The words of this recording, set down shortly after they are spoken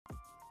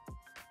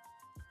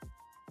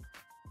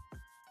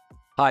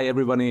Hi,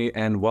 everybody,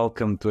 and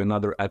welcome to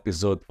another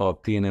episode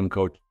of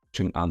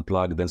TNMCoaching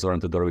Unplugged and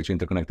Zoran Todorovic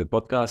Interconnected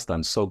Podcast.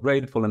 I'm so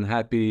grateful and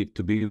happy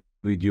to be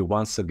with you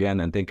once again,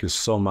 and thank you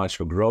so much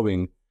for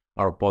growing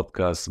our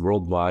podcast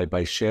worldwide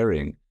by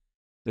sharing.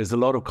 There's a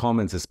lot of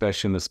comments,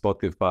 especially in the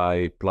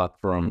Spotify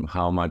platform,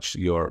 how much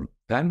your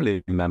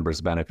family members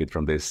benefit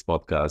from this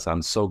podcast.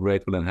 I'm so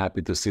grateful and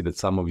happy to see that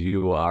some of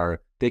you are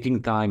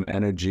taking time,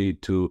 energy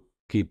to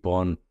keep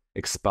on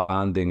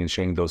expanding and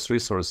sharing those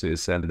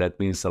resources. And that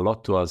means a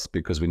lot to us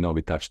because we know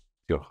we touched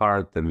your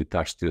heart and we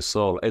touched your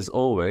soul. As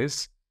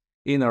always,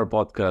 in our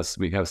podcast,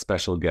 we have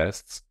special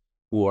guests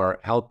who are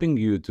helping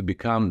you to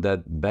become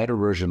that better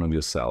version of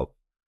yourself,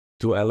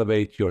 to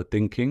elevate your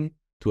thinking,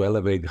 to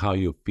elevate how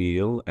you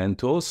feel, and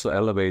to also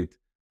elevate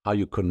how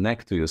you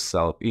connect to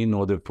yourself in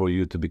order for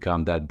you to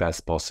become that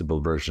best possible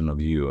version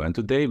of you. And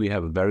today we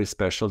have a very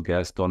special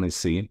guest, Tony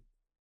Cee.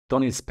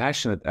 Tony is a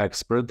passionate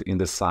expert in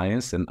the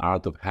science and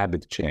art of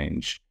habit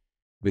change.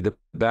 With a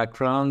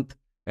background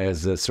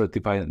as a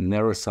certified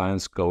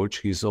neuroscience coach,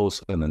 he's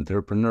also an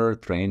entrepreneur,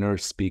 trainer,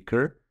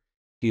 speaker.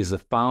 He is a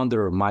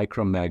founder of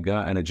Micro,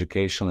 Mega, an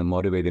educational and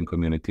motivating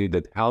community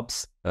that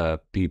helps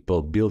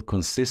people build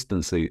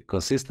consistency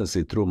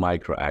through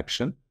micro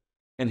action.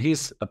 And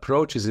his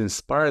approach is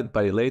inspired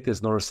by the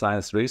latest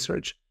neuroscience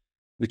research,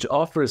 which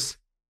offers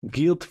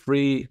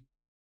guilt-free,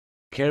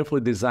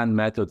 carefully designed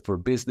method for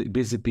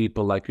busy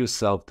people like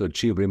yourself to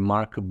achieve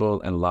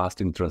remarkable and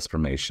lasting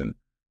transformation.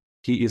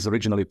 He is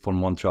originally from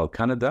Montreal,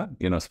 Canada,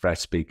 French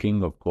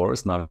speaking, of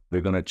course. Now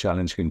we're going to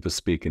challenge him to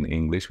speak in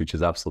English, which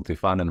is absolutely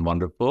fun and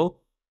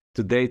wonderful.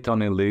 Today,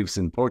 Tony lives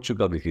in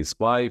Portugal with his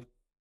wife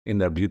in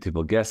their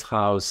beautiful guest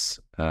house.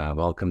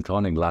 Welcome,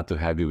 Tony. Glad to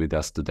have you with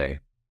us today.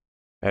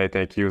 Hey,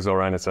 thank you,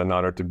 Zoran. It's an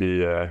honor to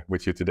be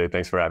with you today.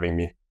 Thanks for having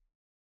me.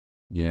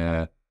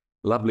 Yeah.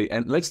 Lovely.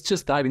 And let's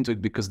just dive into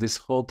it because this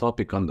whole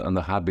topic on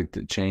the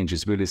habit change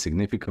is really a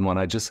significant one.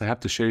 I just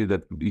have to share you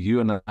that you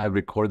and I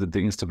recorded the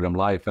Instagram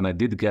live, and I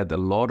did get a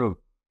lot of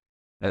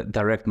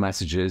direct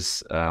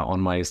messages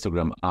on my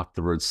Instagram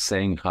afterwards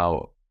saying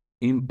how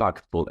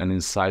impactful and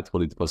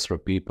insightful it was for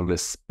people,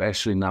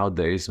 especially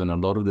nowadays when a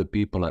lot of the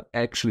people are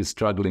actually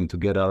struggling to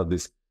get out of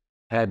these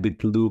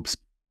habit loops,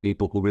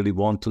 people who really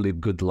want to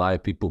live good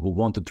life, people who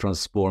want to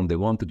transform, they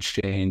want to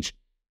change,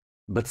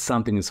 but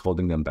something is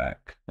holding them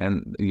back.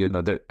 And,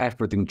 they're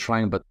efforting,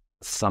 trying, but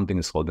something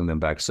is holding them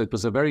back. So it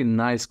was a very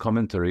nice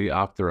commentary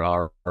after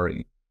our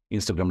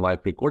Instagram live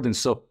recording.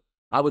 So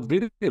I would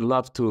really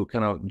love to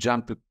kind of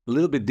jump a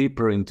little bit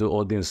deeper into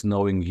audience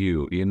knowing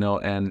you,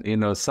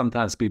 and,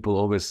 sometimes people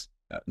always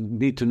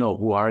need to know,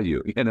 who are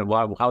you?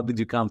 How did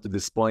you come to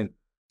this point?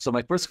 So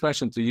my first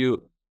question to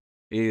you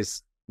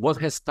is, what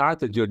has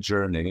started your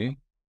journey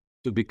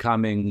to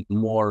becoming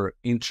more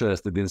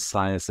interested in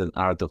science and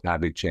art of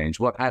habit change?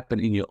 What happened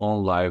in your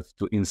own life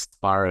to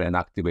inspire and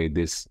activate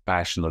this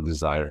passion or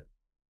desire?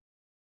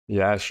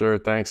 Yeah, sure.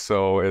 Thanks.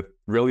 So it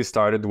really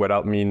started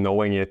without me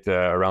knowing it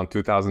around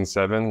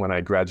 2007 when I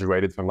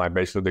graduated from my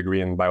bachelor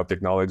degree in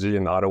biotechnology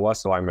in Ottawa.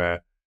 So I'm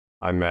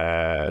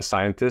a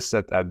scientist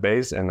at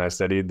base, and I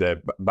studied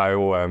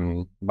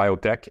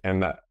biotech.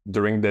 And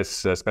during this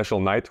special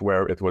night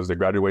where it was the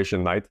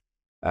graduation night,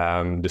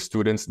 the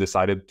students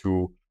decided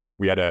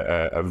we had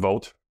a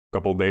vote a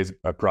couple of days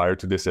prior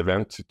to this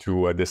event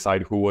to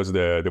decide who was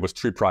there was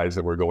 3 prizes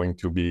that were going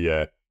to be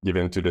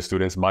given to the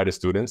students by the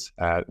students.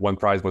 One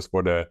prize was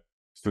for the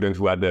student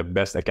who had the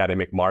best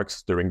academic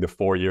marks during the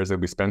 4 years that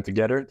we spent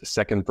together. The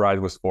second prize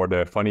was for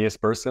the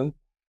funniest person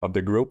of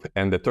the group.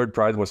 And the third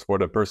prize was for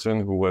the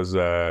person who was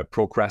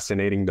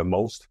procrastinating the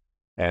most.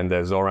 And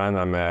Zoran,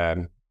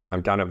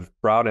 I'm kind of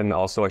proud and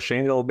also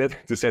ashamed a little bit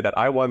to say that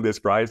I won this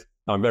prize.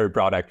 I'm very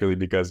proud actually,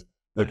 because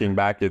looking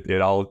back,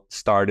 it all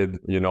started,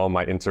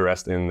 my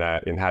interest in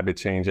habit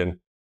change. And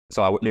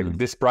so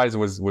this prize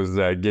was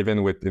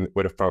given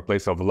from a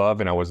place of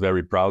love, and I was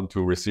very proud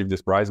to receive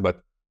this prize.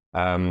 But,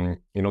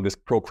 this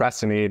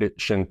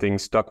procrastination thing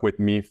stuck with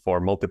me for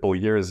multiple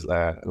years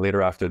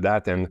later after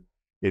that. And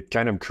it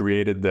kind of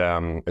created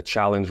a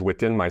challenge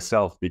within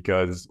myself,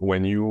 because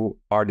when you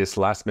are this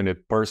last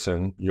minute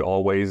person, you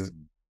always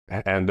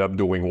end up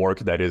doing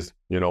work that is,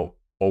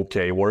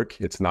 okay work.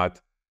 It's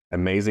not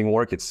amazing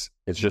work. It's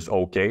just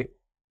okay.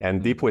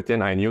 And deep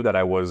within, I knew that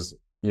I was,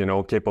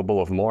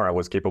 capable of more. I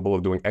was capable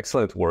of doing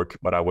excellent work,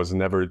 but I was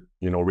never,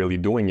 really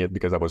doing it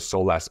because I was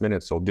so last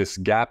minute. So this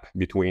gap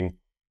between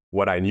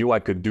what I knew I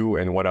could do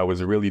and what I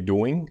was really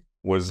doing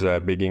was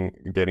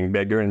getting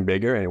bigger and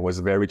bigger. And it was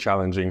very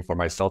challenging for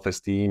my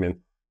self-esteem. And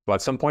so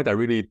at some point, I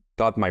really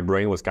thought my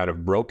brain was kind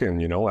of broken.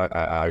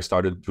 I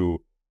started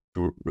to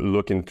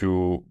look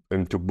into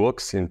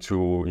books,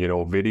 into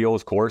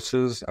videos,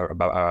 courses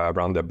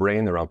around the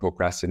brain, around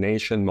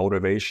procrastination,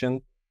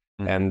 motivation,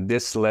 and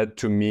this led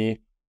to me,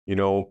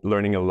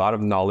 learning a lot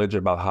of knowledge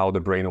about how the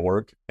brain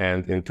works.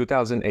 And in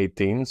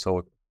 2018,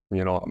 so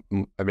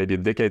maybe a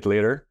decade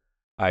later,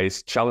 I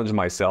challenged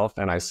myself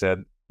and I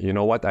said, you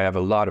know what? I have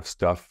a lot of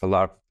stuff, a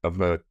lot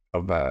of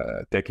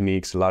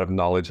techniques, a lot of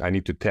knowledge. I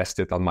need to test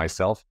it on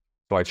myself.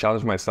 So I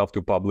challenged myself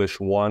to publish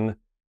one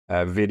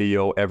a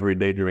video every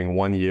day during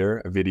 1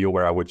 year, a video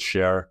where I would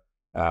share,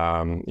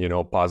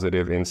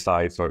 positive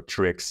insights or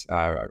tricks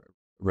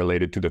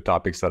related to the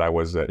topics that I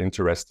was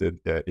interested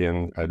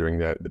in during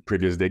the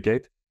previous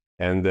decade.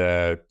 And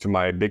to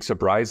my big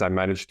surprise, I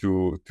managed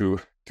to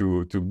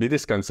be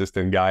this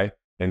consistent guy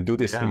and do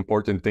this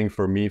important thing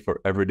for me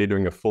for every day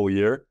during a full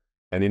year.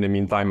 And in the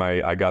meantime,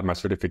 I got my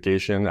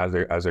certification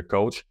as a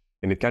coach,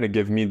 and it kind of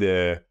gave me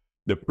the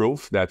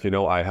proof that,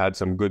 I had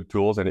some good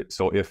tools. And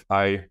so if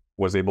I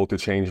was able to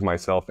change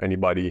myself,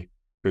 anybody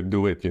could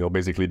do it,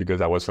 basically because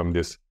I was from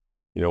this,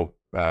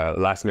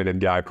 last minute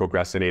guy,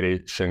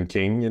 procrastination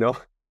king,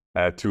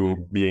 to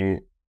being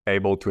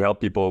able to help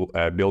people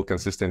build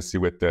consistency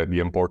with the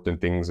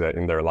important things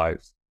in their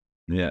lives.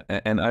 Yeah,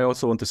 and I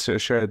also want to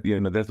share,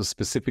 that was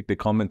specifically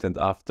commented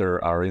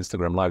after our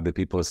Instagram live that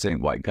people are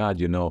saying, "My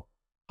God,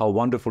 how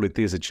wonderful it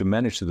is that you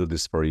managed to do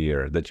this for a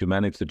year, that you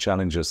managed to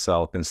challenge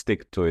yourself and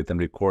stick to it and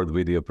record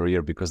video per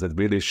year, because that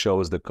really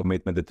shows the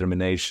commitment,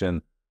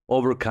 determination,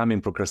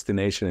 overcoming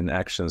procrastination in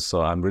action."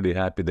 So I'm really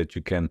happy that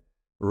you can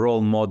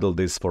role model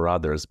this for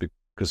others,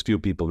 because few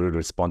people really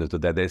responded to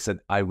that. They said,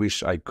 "I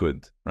wish I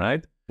could,"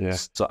 right? Yeah.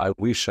 So I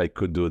wish I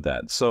could do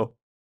that. So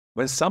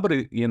when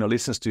somebody,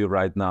 listens to you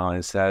right now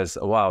and says,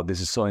 "Wow, this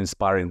is so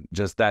inspiring,"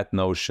 just that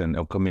notion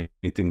of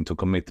committing to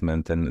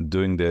commitment and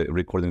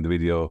recording the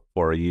video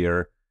for a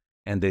year,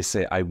 and they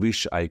say, "I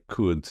wish I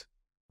could,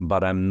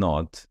 but I'm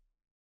not,"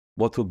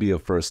 what would be your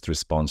first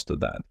response to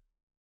that?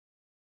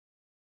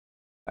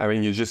 I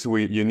mean,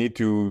 you need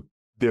to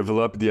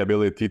develop the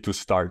ability to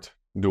start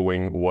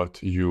doing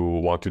what you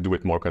want to do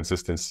with more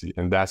consistency.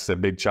 And that's a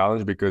big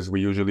challenge, because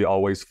we usually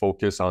always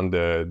focus on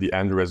the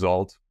end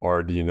result,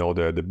 or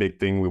the big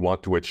thing we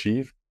want to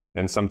achieve.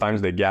 And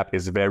sometimes the gap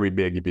is very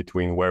big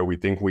between where we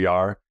think we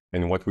are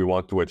and what we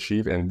want to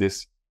achieve. And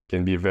this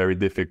can be very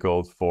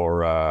difficult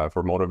for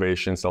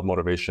motivation,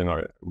 self-motivation,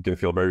 or we can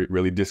feel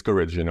really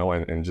discouraged,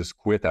 and just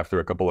quit after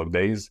a couple of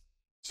days.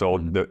 So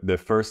the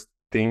first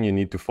thing you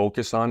need to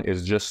focus on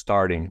is just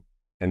starting.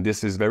 And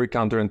this is very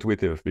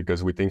counterintuitive,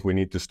 because we think we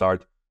need to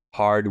start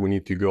hard, we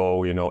need to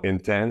go,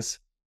 intense,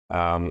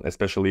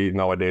 especially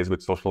nowadays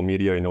with social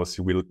media.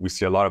 We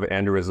see a lot of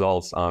end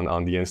results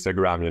on the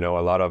Instagram,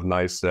 a lot of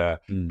nice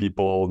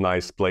people,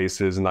 nice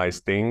places,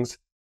 nice things,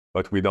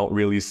 but we don't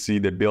really see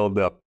the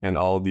build-up and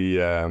all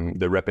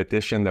the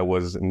repetition that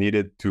was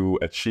needed to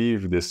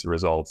achieve this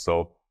result.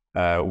 So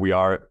we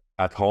are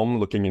at home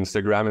looking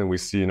Instagram, and we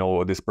see,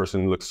 this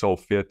person looks so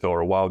fit,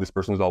 or wow, this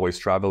person is always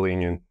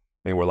traveling, and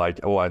we're like,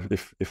 oh,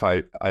 if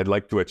I'd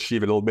like to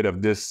achieve a little bit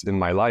of this in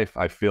my life,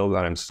 I feel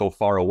that I'm so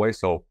far away,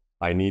 so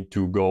I need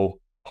to go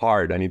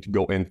hard, I need to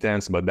go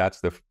intense. But that's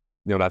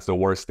the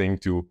worst thing,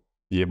 to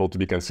be able to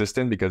be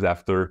consistent, because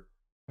after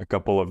a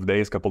couple of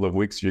days, couple of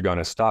weeks, you're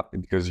gonna stop,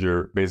 because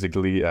you're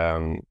basically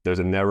there's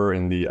an error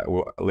in the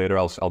later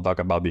I'll talk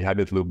about the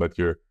habit loop, but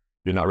you're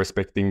not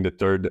respecting the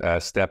third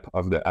step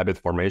of the habit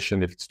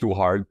formation. If it's too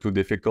hard, too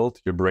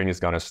difficult, your brain is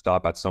gonna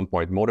stop at some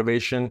point.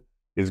 Motivation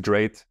is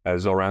great,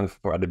 Zoran,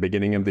 for at the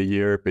beginning of the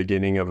year,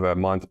 beginning of a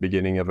month,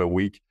 beginning of a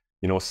week.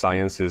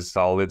 Science is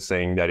solid,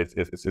 saying that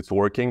it's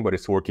working, but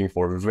it's working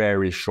for a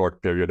very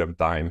short period of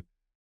time.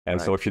 And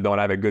so if you don't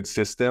have a good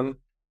system,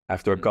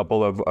 after a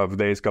couple of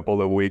days,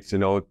 couple of weeks,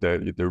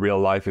 the real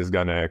life is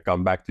gonna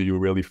come back to you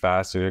really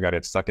fast. You're gonna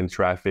get stuck in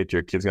traffic,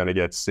 your kid's gonna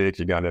get sick,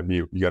 you're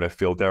gonna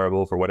feel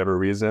terrible for whatever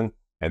reason.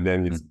 And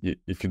then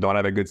if you don't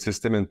have a good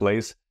system in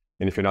place,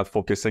 and if you're not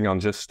focusing on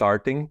just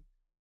starting,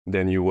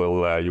 then you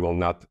will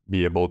not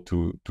be able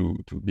to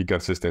be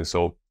consistent.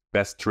 So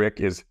best trick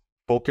is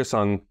focus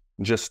on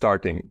just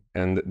starting.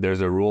 And there's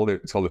a rule,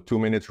 it's called the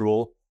 2-minute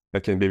rule,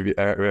 that can be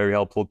very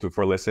helpful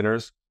for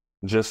listeners.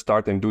 Just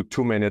start and do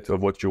 2 minutes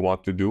of what you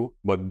want to do,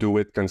 but do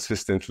it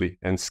consistently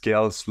and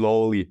scale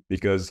slowly,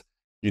 because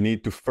you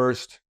need to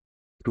first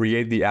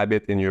create the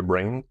habit in your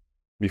brain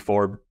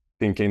before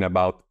thinking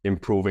about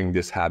improving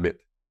this habit.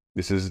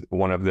 This is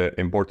one of the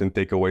important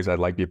takeaways I'd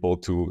like people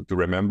to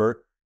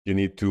remember. You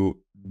need to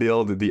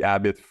build the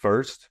habit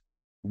first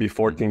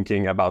before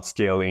thinking about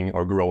scaling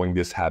or growing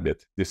this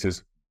habit. This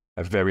is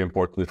a very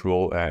important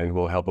rule, and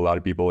will help a lot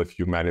of people if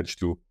you manage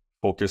to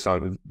focus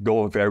on,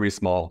 go very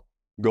small.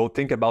 Go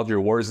think about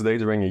your worst day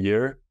during a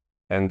year,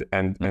 and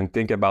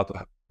think about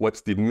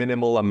what's the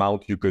minimal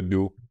amount you could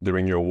do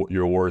during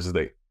your worst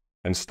day,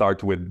 and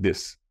start with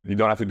this. You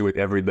don't have to do it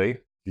every day.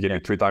 You get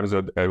it 3 times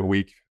a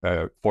week,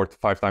 4 to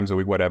 5 times a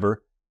week,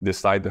 whatever.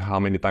 Decide how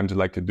many times you'd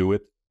like to do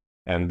it,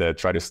 and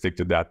try to stick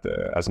to that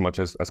as much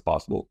as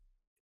possible.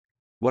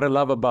 What I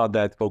love about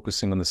that,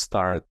 focusing on the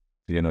start,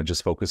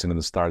 just focusing on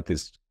the start,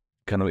 is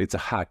it's a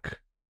hack.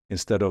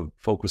 Instead of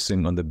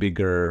focusing on the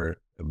bigger,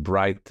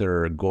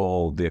 brighter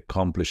goal, the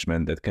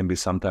accomplishment that can be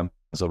sometimes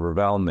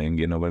overwhelming,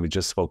 when we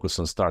just focus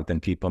on start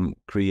and keep on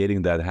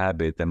creating that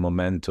habit and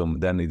momentum,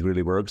 then it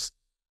really works.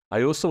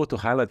 I also want to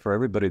highlight for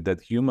everybody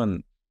that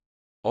human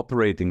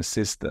operating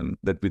system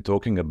that we're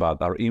talking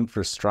about, our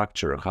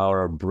infrastructure, how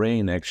our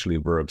brain actually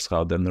works,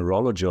 how the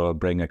neurology of our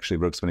brain actually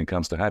works when it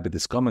comes to habit,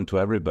 is common to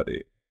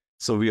everybody.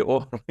 So we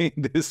all in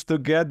this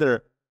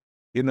together.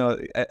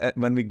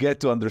 when we get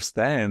to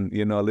understand,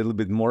 a little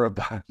bit more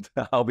about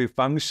how we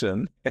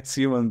function as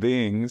human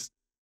beings,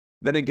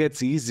 then it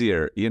gets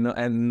easier,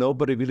 and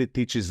nobody really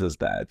teaches us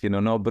that.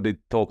 Nobody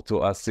talked to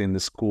us in the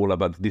school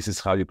about this is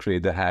how you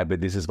create a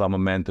habit. This is why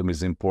momentum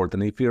is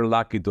important. If you're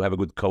lucky to have a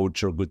good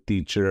coach or good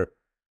teacher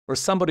or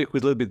somebody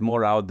who's a little bit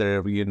more out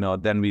there,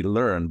 then we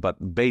learn,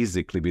 but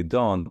basically we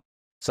don't.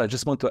 So I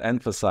just want to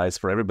emphasize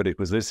for everybody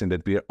who's listening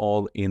that we are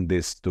all in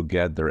this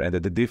together, and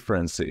that the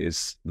difference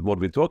is what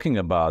we're talking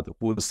about,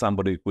 who's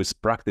somebody who is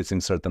practicing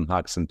certain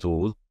hacks and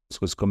tools,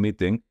 who's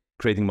committing,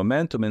 creating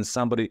momentum, and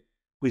somebody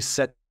who is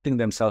setting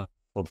themselves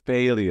for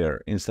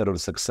failure instead of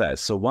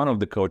success. So one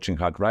of the coaching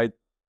hack, right,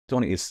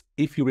 Tony, is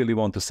if you really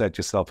want to set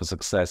yourself for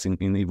success in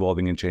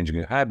evolving and changing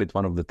your habit,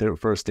 one of the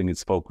first thing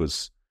is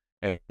focus,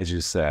 as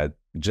you said,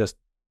 just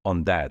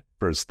on that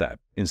first step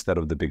instead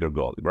of the bigger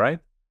goal, right?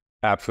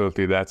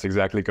 Absolutely, that's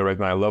exactly correct.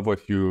 And I love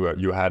what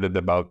you added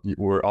about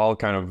we're all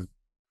kind of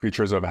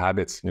creatures of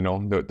habits.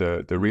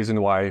 The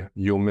reason why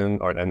human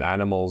and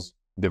animals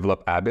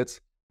develop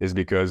habits is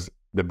because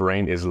the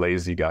brain is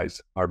lazy, guys.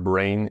 Our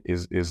brain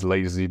is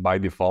lazy by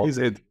default. Is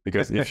it?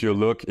 Because if you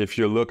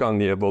look on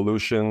the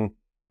evolution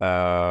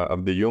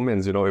of the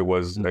humans, it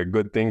was a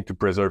good thing to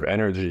preserve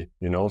energy.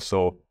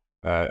 So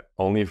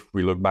only if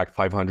we look back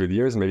 500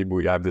 years, maybe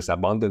we have this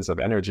abundance of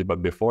energy.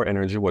 But before,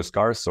 energy was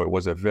scarce, so it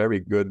was a very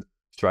good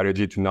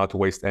strategy to not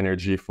waste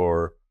energy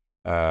for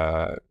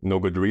no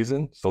good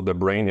reason. So the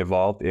brain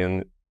evolved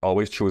in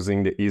always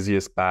choosing the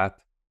easiest path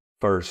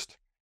first.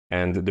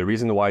 And the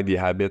reason why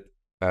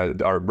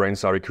our brain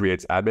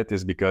creates habit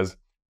is because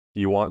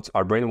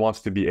our brain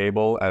wants to be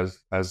able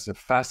as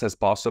fast as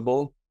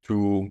possible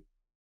to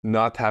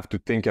not have to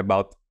think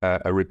about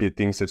a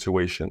repeating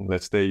situation.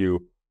 Let's say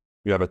you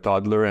have a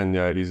toddler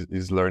and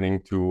he's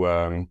learning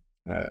to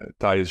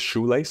tie his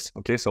shoelace.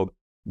 Okay, so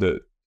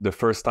the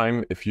first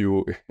time, if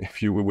you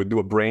would do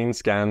a brain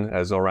scan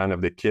as Zoran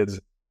of the kids,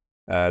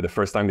 the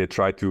first time they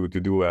try to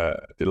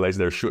lace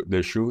their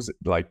shoes,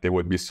 like there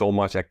would be so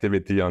much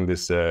activity on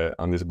this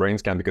brain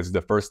scan because it's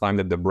the first time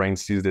that the brain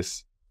sees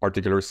this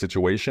particular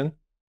situation.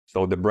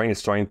 So the brain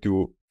is trying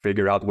to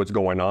figure out what's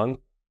going on.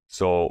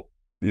 So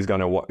he's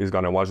gonna watch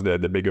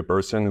the bigger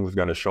person who's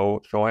gonna show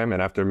him,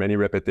 and after many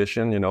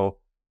repetition,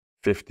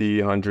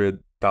 50,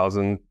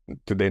 100,000,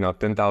 today now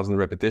 10,000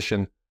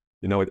 repetition.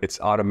 It's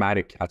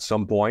automatic. At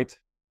some point,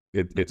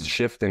 it's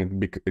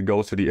shifting. It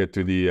goes to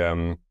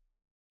the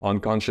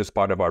unconscious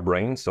part of our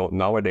brain. So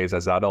nowadays,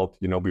 as adults,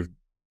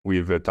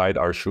 we've tied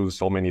our shoes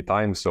so many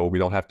times, so we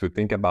don't have to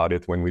think about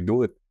it when we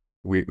do it.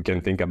 We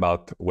can think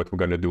about what we're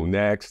gonna do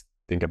next.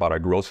 Think about our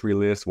grocery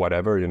list,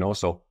 whatever.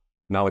 So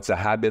now it's a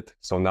habit.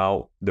 So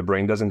now the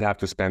brain doesn't have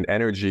to spend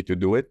energy to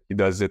do it. It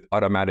does it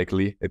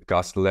automatically. It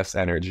costs less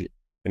energy,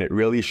 and it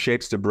really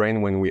shapes the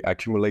brain when we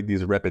accumulate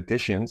these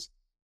repetitions.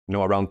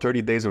 Around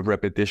 30 days of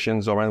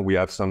repetition, Zoran, we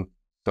have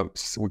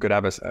we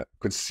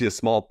could see a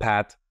small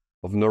path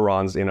of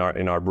neurons in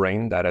our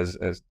brain that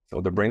so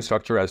the brain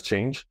structure has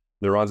changed.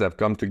 Neurons have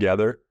come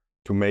together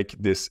to make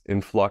this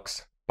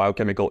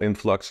biochemical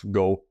influx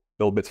go a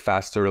little bit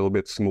faster, a little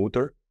bit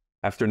smoother.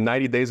 After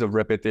 90 days of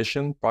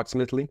repetition,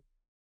 approximately,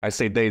 I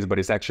say days, but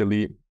it's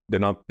actually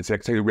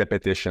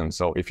repetition.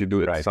 So if you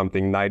do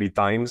something 90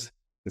 times,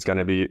 it's going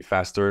to be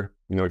faster.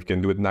 If you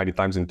can do it 90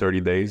 times in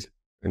 30 days,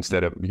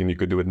 instead of, you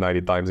could do it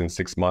 90 times in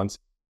 6 months.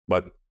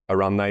 But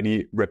around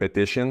 90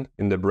 repetition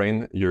in the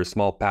brain, your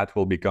small path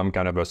will become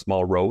kind of a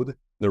small road,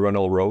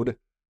 neuronal road,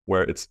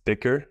 where it's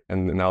thicker,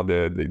 and now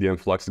the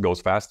influx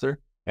goes faster.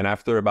 And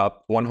after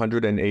about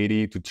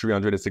 180 to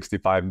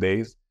 365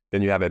 days,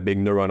 then you have a big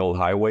neuronal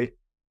highway.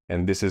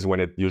 And this is when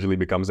it usually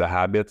becomes a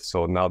habit.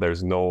 So now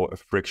there's no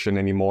friction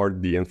anymore.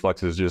 The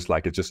influx is just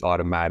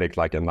automatic,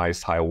 like a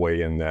nice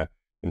highway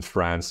in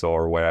France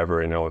or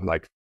wherever,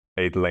 like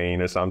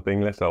 8-lane or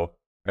something. So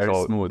very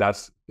smooth.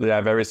 That's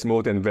very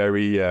smooth and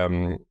very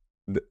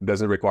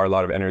doesn't require a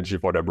lot of energy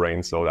for the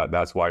brain. So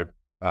that's why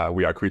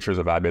we are creatures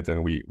of habit,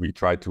 and we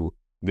try to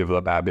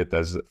develop habit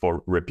as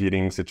for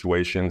repeating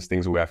situations,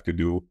 things we have to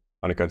do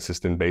on a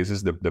consistent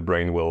basis. The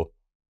brain will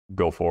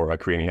go for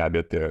creating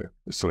habit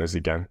as soon as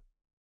it can.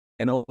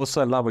 And also,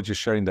 I love what you're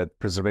sharing, that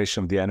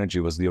preservation of the energy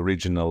was the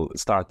original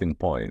starting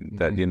point.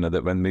 That,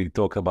 that when we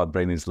talk about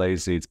brain is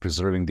lazy, it's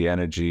preserving the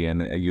energy.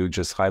 And you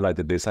just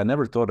highlighted this. I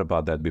never thought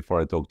about that before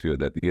I talked to you,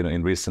 that,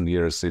 in recent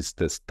years, it's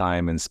this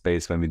time and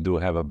space when we do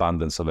have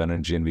abundance of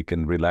energy and we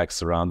can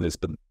relax around this.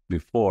 But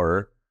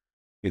before,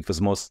 it was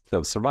most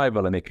of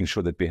survival and making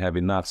sure that we have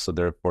enough. So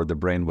therefore, the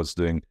brain was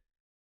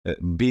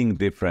being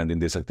different in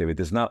these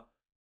activities. Now,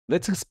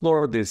 let's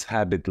explore this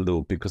habit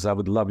loop, because I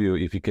would love you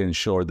if you can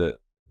show the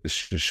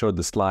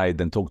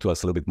slide and talk to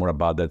us a little bit more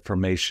about that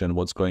formation,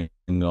 what's going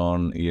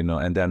on,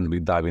 and then we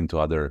dive into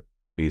other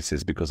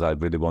pieces, because I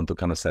really want to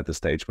kind of set the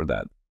stage for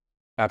that.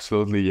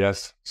 Absolutely,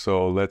 yes.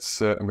 So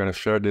I'm going to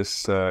share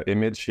this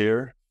image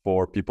here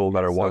for people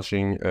that are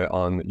watching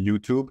on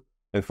YouTube,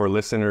 and for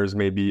listeners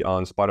maybe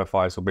on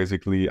Spotify. So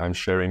basically, I'm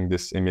sharing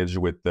this image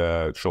with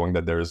showing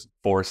that there's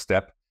 4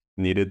 steps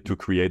needed to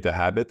create a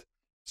habit.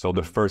 So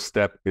the first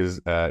step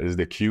is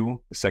the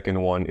cue. The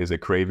second one is a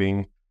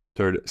craving.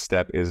 Third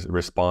step is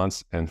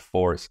response, and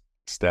fourth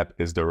step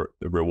is the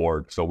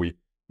reward. So we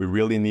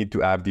really need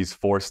to have these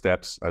 4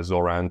 steps,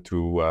 Zoran,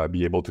 to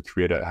be able to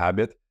create a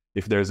habit.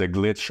 If there's a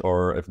glitch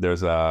or if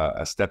there's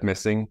a step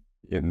missing,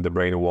 the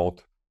brain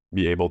won't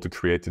be able to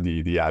create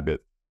the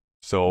habit.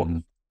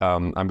 So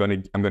I'm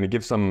gonna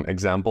give some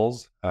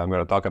examples. I'm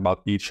gonna talk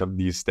about each of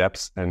these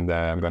steps, and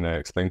I'm gonna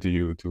explain to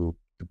you to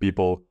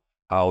people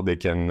how they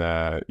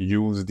can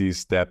use these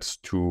steps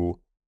to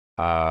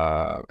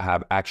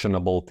have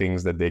actionable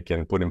things that they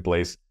can put in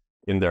place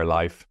in their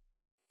life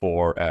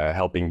for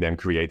helping them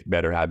create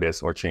better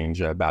habits or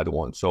change bad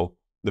ones. So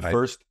the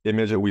first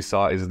image that we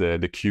saw is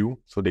the cue.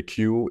 So the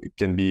cue, it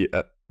can be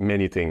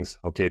many things.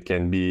 Okay, it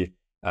can be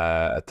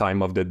a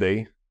time of the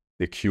day.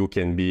 The cue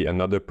can be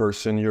another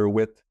person you're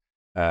with.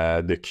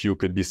 The cue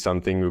could be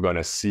something we're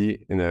gonna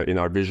see in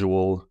our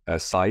visual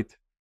sight.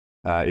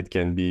 It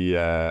can be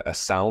a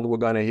sound we're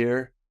gonna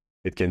hear.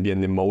 It can be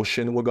an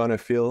emotion we're gonna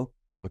feel.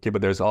 Okay,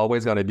 but there's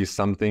always gonna be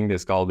something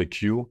that's called the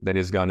cue that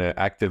is gonna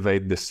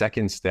activate the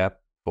second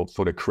step.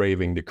 So the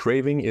craving. The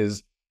craving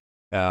is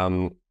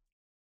when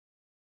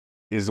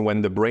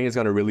the brain is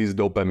gonna release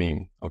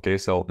dopamine. Okay,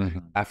 so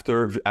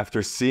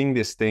after seeing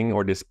this thing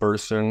or this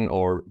person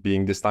or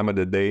being this time of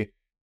the day,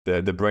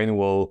 the brain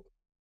will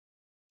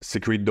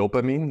secrete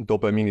dopamine.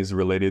 Dopamine is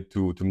related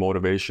to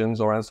motivation,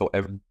 Zoran. So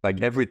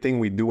everything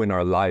we do in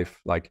our life,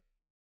 like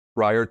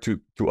prior to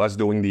us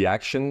doing the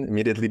action,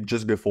 immediately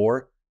just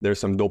before, there's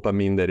some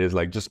dopamine that is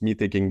like just me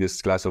taking this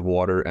glass of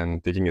water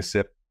and taking a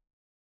sip.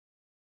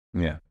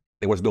 Yeah.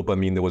 There was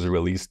dopamine that was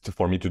released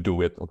for me to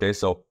do it. Okay,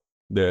 so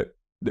the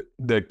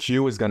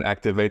cue is going to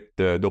activate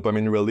the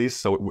dopamine release.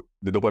 So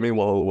the dopamine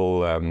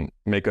will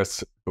make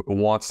us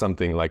want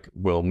something, like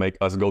will make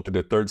us go to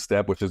the third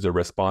step, which is the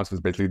response, which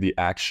is basically the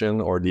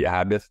action or the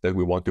habit that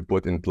we want to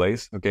put in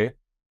place. Okay,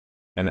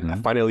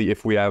 and finally,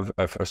 if we have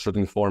a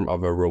certain form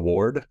of a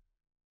reward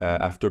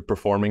after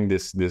performing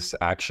this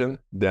action,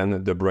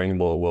 then the brain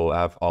will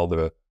have all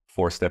the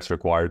 4 steps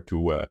required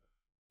to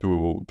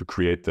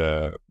create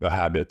a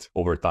habit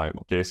over time.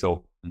 Okay,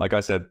 so like I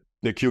said,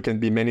 the cue can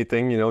be many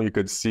things. You know, you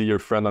could see your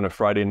friend on a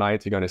Friday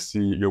night. You're gonna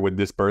see you're with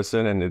this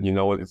person, and you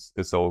know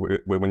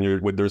when you're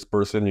with this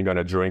person, you're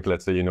gonna drink,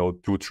 let's say,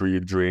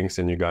 2-3 drinks,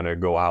 and you're gonna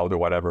go out or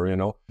whatever.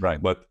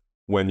 Right. But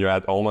when you're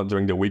at home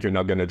during the week, you're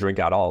not gonna drink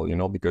at all.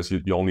 Because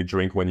you only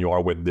drink when you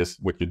are with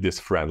this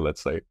friend,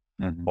 let's say.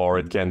 Or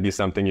it can be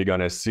something you're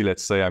gonna see.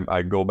 Let's say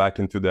I go back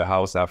into the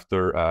house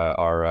after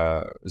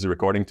our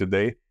recording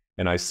today,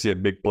 and I see a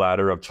big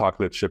platter of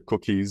chocolate chip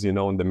cookies, in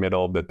the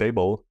middle of the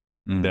table.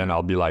 Then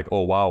I'll be like,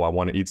 oh wow, I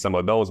want to eat some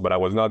of those, but I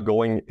was not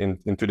going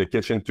into the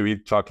kitchen to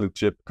eat chocolate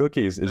chip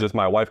cookies. It's just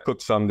my wife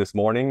cooked some this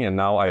morning, and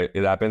now it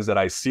happens that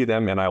I see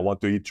them and I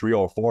want to eat 3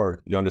 or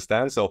 4. You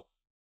understand? So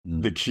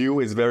the cue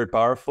is very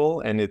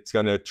powerful, and it's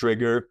gonna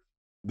trigger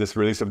this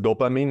release of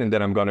dopamine, and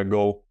then I'm gonna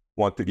go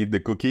want to eat the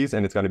cookies,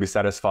 and it's gonna be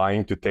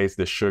satisfying to taste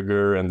the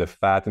sugar and the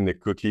fat in the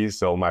cookies.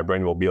 So my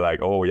brain will be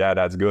like, oh yeah,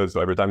 that's good.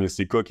 So every time you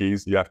see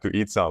cookies, you have to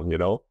eat some.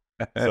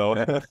 So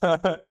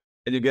and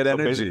you get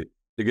energy.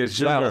 You get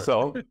sugar. Yeah,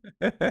 so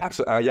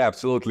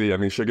absolutely. I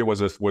mean, sugar was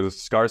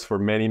scarce for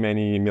many,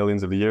 many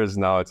millions of years.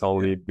 Now it's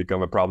only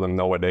become a problem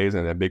nowadays,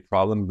 and a big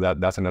problem.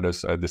 That's another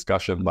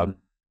discussion. But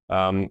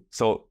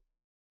so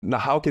now,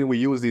 how can we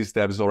use these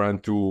steps, Zoran,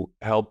 to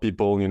help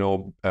people,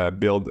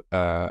 build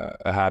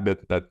a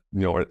habit that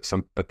or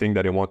a thing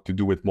that they want to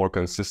do with more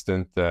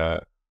consistency?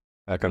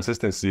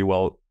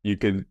 Well, you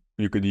could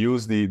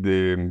use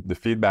the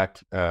feedback,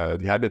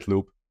 the habit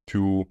loop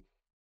to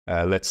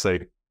let's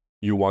say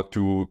you want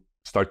to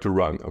start to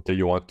run. Okay,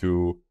 you want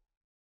to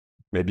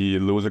maybe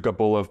lose a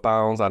couple of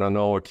pounds, I don't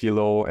know, a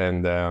kilo,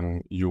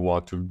 and you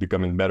want to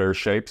become in better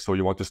shape. So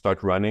you want to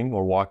start running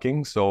or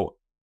walking. So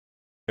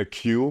a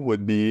cue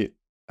would be,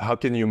 how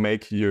can you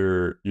make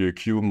your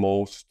cue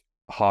most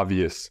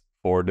obvious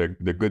for the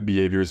good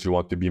behaviors you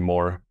want to be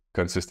more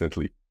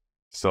consistently?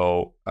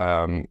 So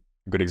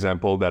good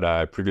example that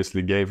I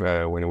previously gave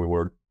when we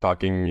were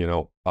talking,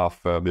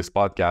 off this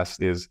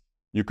podcast is,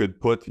 you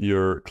could put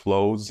your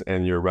clothes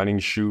and your running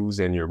shoes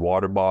and your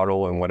water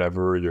bottle and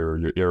whatever, your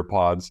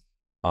AirPods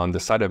on the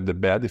side of the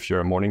bed if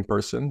you're a morning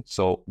person.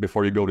 So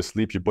before you go to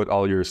sleep, you put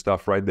all your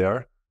stuff right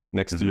there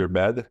next to your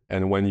bed.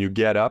 And when you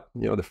get up,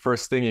 the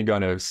first thing you're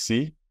going to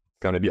see, it's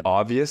going to be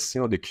obvious.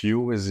 The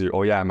cue is,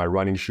 oh yeah, my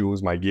running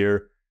shoes, my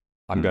gear.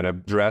 I'm going to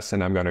dress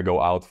and I'm going to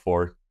go out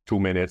for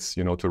 2 minutes,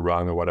 to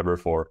run or whatever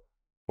for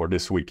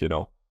this week,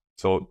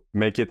 So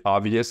make it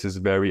obvious is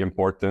very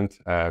important.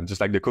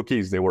 Just like the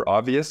cookies, they were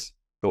obvious.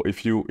 So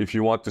if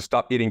you want to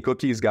stop eating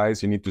cookies,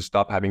 guys, you need to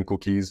stop having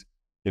cookies,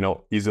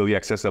 easily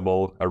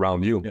accessible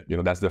around you.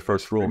 Yeah. That's the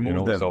first rule.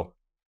 So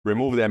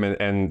remove them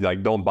and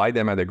like don't buy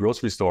them at the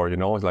grocery store.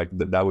 Like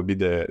that would be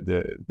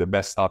the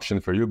best option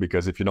for you,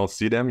 because if you don't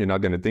see them, you're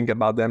not going to think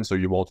about them, so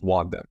you won't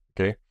want them.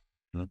 Okay.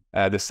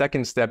 The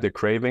second step, the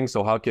craving.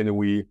 So how can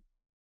we,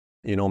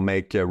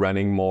 make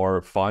running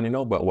more fun?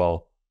 But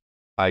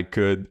I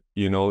could,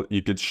 you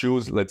could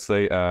choose, let's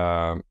say,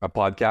 a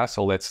podcast.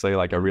 So let's say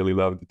like I really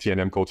love the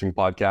TNMCoaching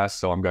podcast.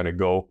 So I'm going to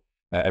go,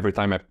 every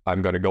time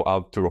I'm going to go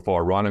out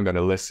for a run, I'm going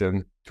to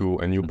listen to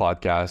a new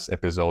podcast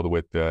episode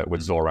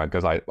with Zoran,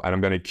 because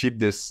I'm going to keep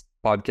this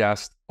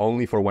podcast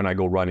only for when I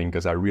go running,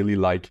 because I really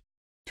like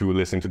to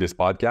listen to this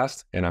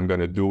podcast, and I'm going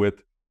to do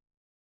it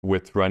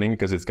with running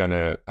because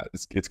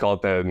it's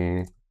called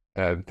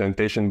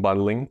temptation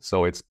bundling.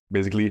 So it's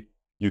basically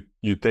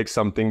you take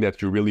something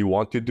that you really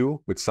want to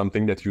do with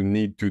something that you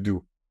need to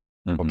do.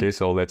 Okay,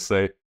 so let's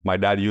say my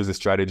dad used a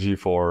strategy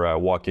for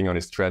walking on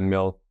his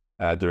treadmill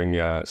during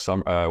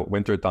some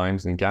winter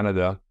times in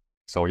Canada.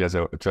 So he has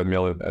a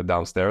treadmill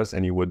downstairs,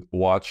 and he would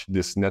watch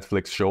this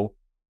Netflix show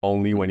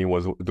only when he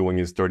was doing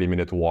his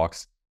 30-minute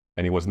walks.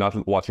 And he was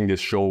not watching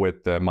this show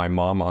with my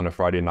mom on a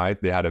Friday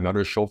night. They had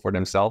another show for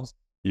themselves.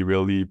 He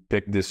really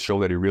picked this show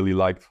that he really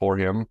liked for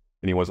him,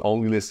 and he was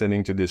only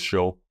listening to this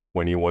show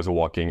when he was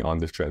walking on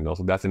the treadmill.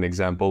 So that's an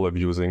example of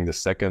using the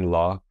second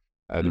law,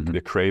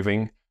 the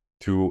craving,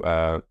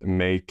 to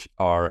make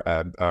our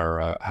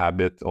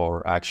habit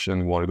or action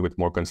we want to do it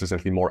more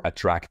consistently, more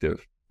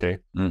attractive. Okay.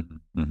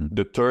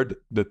 The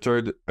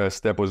third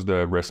step was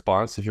the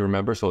response, if you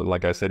remember. So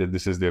like I said,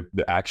 this is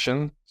the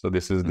action. So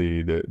this is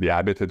the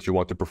habit that you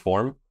want to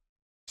perform.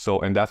 So,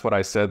 and that's what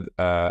I said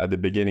at the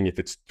beginning. If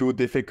it's too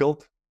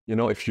difficult,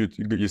 if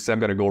you say I'm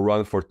going to go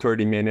run for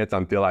 30 minutes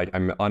until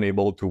I'm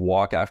unable to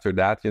walk after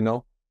that,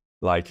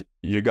 like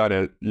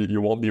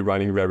you won't be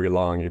running very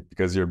long,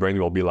 because your brain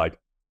will be like,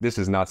 this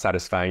is not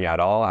satisfying at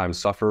all. I'm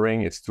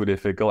suffering. It's too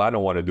difficult. I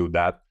don't want to do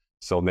that.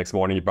 So next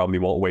morning you probably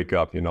won't wake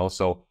up,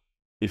 So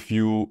if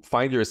you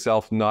find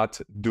yourself not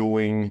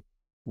doing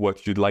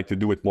what you'd like to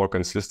do with more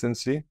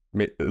consistency,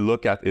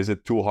 look at, is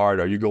it too hard?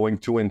 Are you going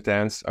too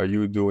intense? Are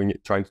you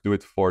trying to do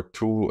it for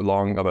too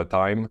long of a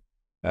time?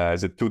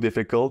 Is it too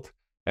difficult?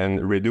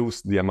 And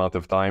reduce the amount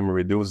of time,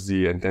 reduce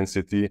the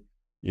intensity.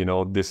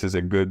 This is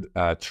a good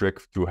trick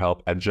to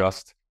help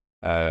adjust,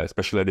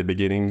 especially at the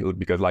beginning,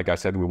 because like I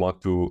said, we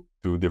want to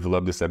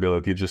develop this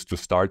ability just to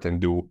start and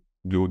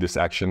do this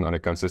action on a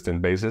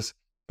consistent basis.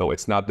 So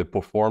it's not the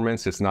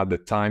performance, it's not the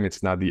time,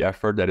 it's not the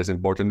effort that is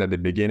important at the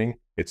beginning.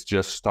 It's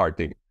just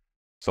starting.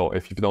 So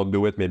if you don't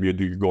do it, maybe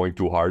you're going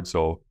too hard.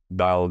 So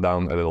dial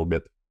down a little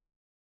bit.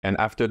 And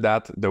after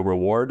that, the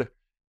reward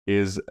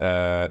is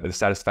the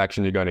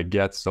satisfaction you're going to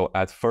get. So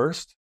at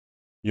first,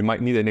 you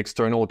might need an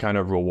external kind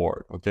of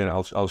reward. Okay, and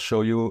I'll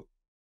show you.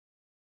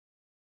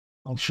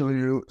 I'll show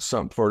you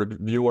some for the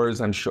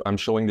viewers. I'm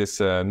showing this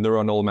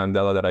neuronal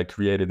mandala that I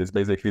created. It's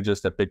basically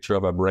just a picture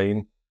of a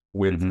brain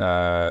with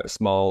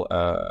small,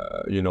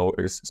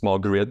 small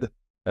grid.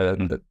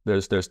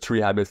 There's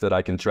 3 habits that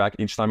I can track.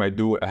 Each time I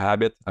do a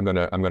habit, I'm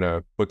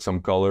gonna put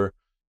some color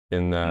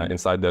in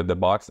inside the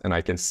box, and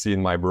I can see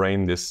in my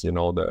brain this,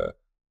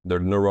 the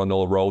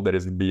neuronal road that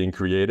is being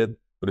created.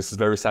 So this is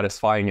very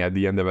satisfying at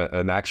the end of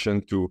an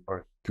action to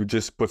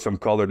just put some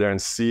color there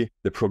and see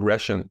the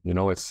progression.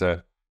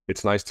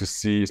 It's nice to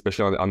see,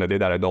 especially on the day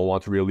that I don't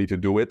want really to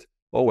do it.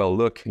 Oh, well,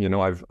 look,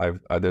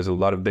 there's a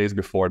lot of days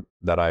before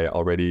that I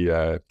already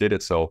did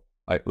it. So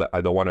I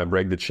don't want to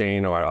break the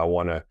chain, or I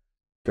want to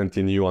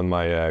continue on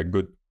my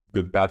good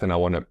path. And I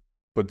want to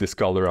put this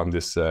color on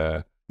this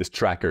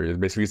tracker.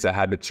 Basically, it's a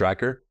habit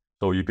tracker.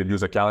 So you could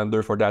use a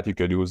calendar for that. You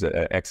could use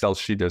an Excel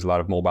sheet. There's a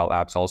lot of mobile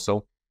apps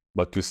also.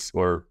 But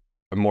or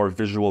a more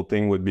visual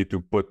thing would be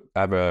to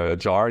have a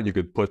jar. You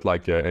could put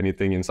like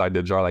anything inside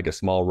the jar, like a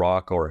small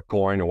rock or a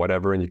coin or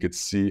whatever, and you could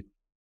see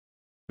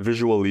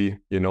visually,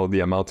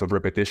 the amount of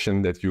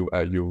repetition that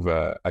you've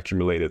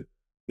accumulated.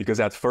 Because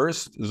at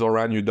first,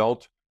 Zoran, you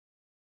don't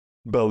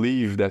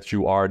believe that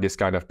you are this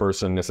kind of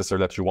person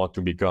necessarily that you want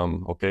to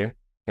become. Okay,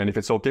 and if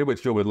it's okay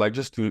with you, I would like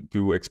just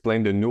to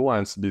explain the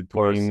nuance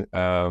between.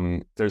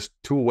 There's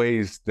 2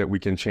 ways that we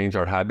can change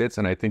our habits,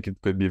 and I think it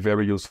could be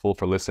very useful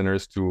for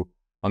listeners to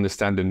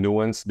understand the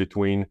nuance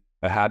between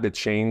a habit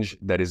change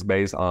that is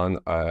based on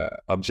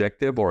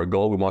objective or a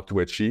goal we want to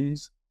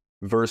achieve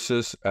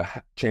versus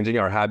changing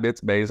our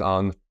habits based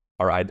on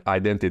our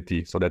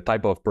identity. So the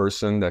type of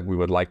person that we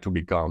would like to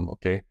become.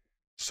 Okay.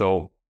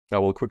 So I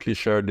will quickly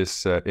share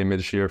this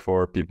image here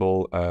for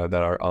people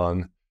that are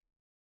on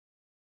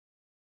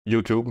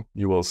YouTube.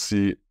 You will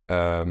see,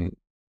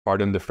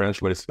 pardon the French,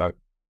 but it's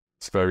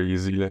very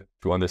easy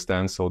to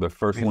understand. So the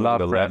first one on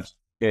the left.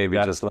 Yeah, we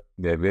also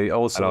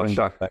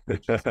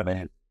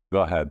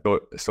Go ahead.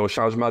 So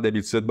changement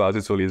d'habitude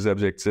basé sur les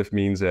objectifs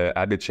means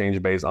habit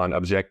change based on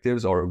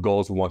objectives or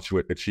goals we want to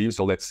achieve.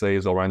 So let's say,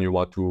 Zoran, you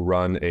want to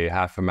run a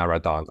half a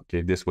marathon.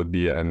 Okay, this would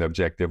be an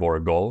objective or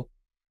a goal.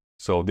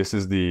 So this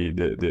is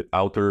the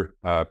outer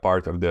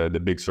part of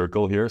the big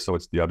circle here. So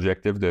it's the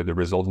objective, the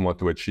result we want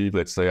to achieve.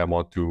 Let's say I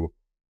want to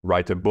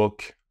write a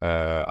book.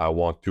 I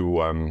want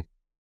to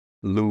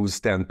lose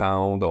 10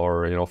 pounds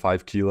or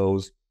 5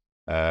 kilos.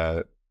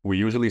 We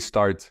usually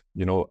start,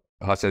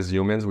 us as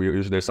humans,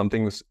 there's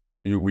something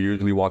we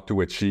usually want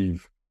to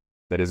achieve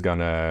that is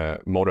gonna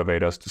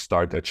motivate us to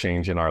start a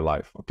change in our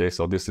life. Okay,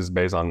 so this is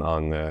based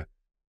on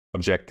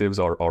objectives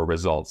or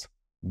results.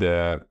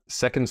 The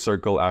second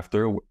circle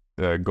after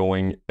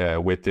going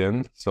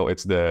within. So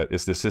it's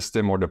the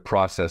system or the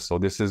process. So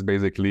this is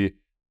basically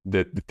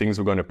the things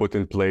we're going to put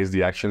in place,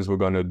 the actions we're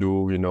going to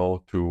do, you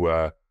know,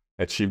 to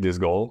achieve this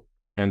goal.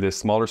 And the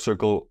smaller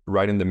circle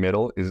right in the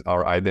middle is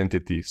our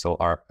identity. So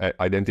our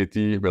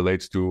identity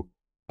relates to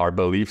our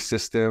belief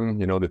system,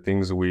 you know, the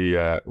things we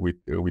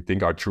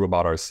think are true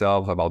about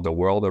ourselves, about the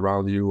world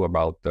around you,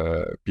 about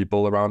the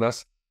people around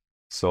us.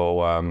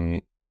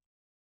 So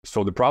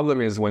so the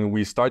problem is when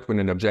we start with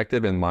an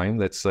objective in mind,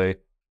 let's say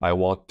I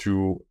want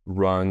to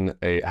run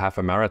a half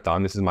a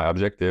marathon. This is my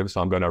objective.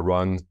 So I'm going to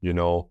run, you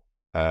know,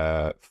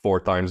 4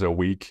 times a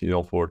week, you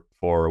know, for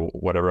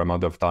whatever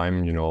amount of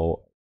time, you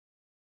know,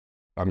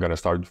 I'm going to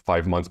start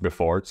 5 months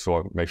before,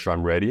 so make sure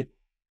I'm ready.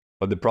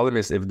 But the problem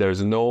is if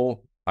there's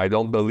I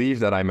don't believe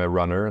that I'm a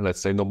runner. Let's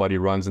say nobody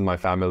runs in my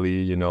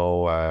family, you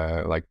know,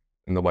 like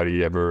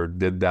nobody ever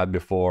did that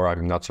before.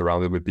 I'm not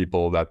surrounded with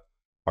people that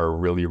are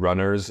really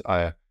runners.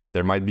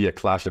 There might be a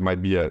clash. It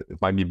might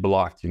be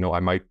blocked. You know, I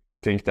might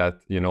think that,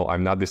 you know,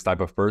 I'm not this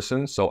type of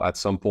person. So at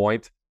some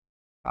point,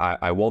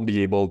 I won't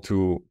be able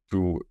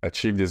to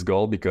achieve this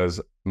goal because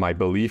my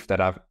belief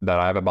that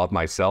I have about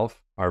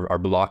myself are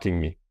blocking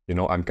me. You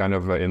know, I'm kind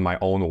of in my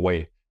own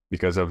way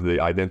because of the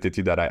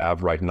identity that I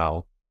have right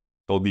now.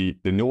 So the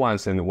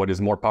nuance and what is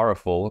more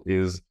powerful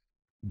is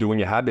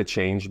doing a habit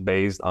change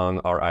based on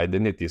our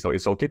identity. So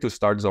it's okay to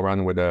start,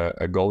 Zoran, with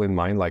a goal in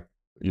mind, like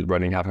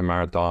running half a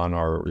marathon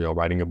or, you know,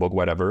 writing a book,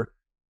 whatever.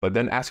 But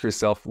then ask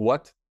yourself,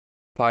 what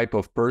type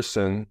of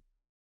person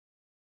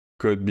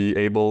could be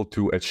able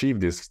to achieve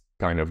this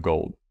kind of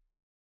goal?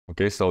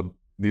 Okay, so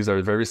these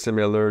are very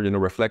similar, you know,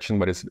 reflection,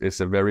 but it's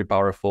a very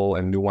powerful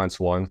and nuanced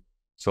one.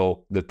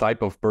 So the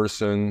type of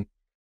person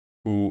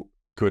who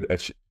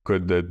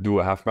could do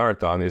a half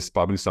marathon is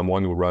probably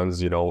someone who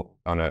runs, you know,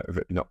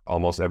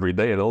 almost every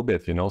day a little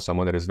bit, you know,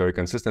 someone that is very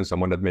consistent,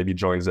 someone that maybe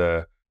joins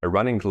a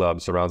running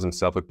club, surrounds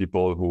himself with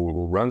people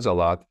who runs a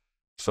lot.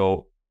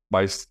 So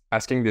by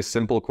asking this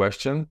simple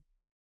question,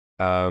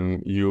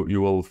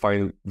 you will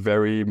find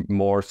very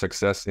more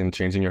success in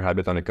changing your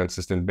habit on a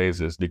consistent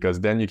basis, because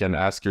then you can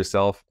ask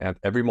yourself at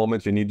every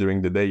moment you need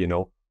during the day, you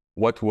know,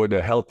 what would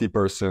a healthy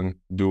person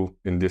do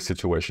in this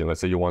situation?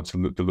 Let's say you want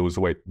to lose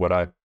weight. Would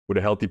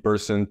a healthy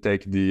person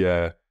take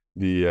the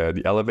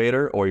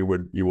elevator, or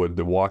you would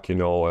walk, you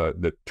know,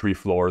 the 3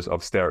 floors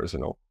of stairs, you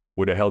know?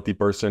 Would a healthy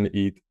person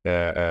eat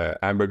a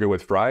hamburger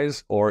with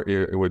fries, or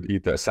it would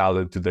eat a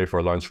salad today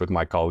for lunch with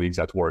my colleagues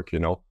at work, you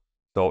know?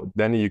 So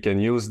then you can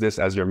use this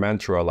as your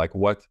mantra, like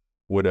what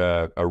would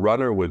a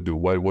runner would do?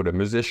 What would a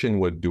musician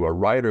would do? A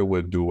writer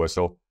would do?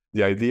 So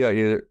the idea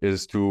here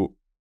is to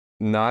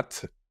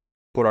not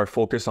put our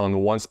focus on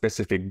one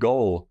specific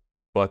goal,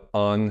 but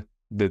on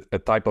a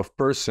type of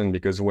person,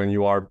 because when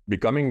you are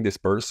becoming this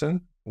person,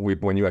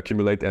 when you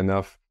accumulate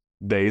enough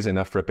days,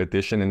 enough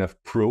repetition, enough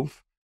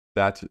proof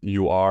that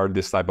you are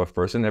this type of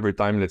person, every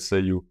time, let's say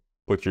you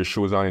put your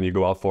shoes on and you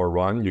go out for a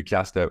run, you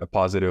cast a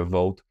positive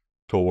vote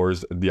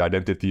towards the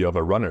identity of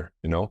a runner,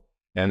 you know?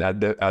 And at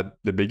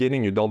the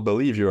beginning, you don't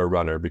believe you're a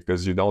runner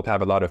because you don't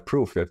have a lot of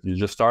proof that you're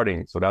just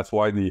starting. So that's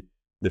why the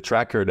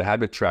tracker, the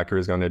habit tracker,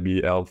 is going to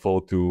be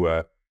helpful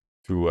to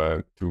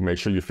make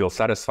sure you feel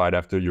satisfied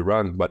after you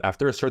run. But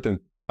after a certain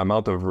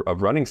amount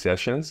of running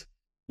sessions,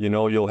 you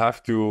know, you'll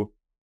have to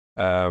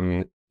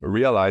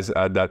realize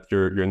that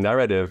your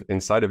narrative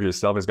inside of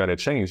yourself is going to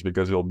change,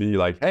 because you'll be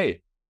like,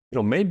 hey, you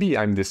know, maybe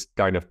I'm this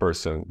kind of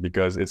person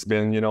because it's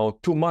been, you know,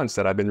 2 months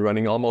that I've been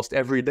running almost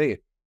every day.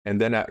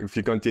 And then if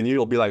you continue,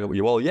 you'll be like,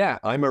 well, yeah,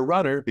 I'm a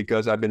runner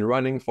because I've been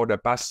running for the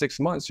past 6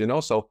 months, you know?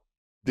 So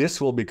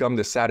this will become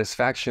the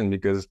satisfaction,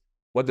 because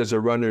what does a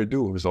runner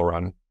do,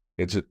 Zoran?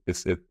 It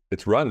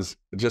runs.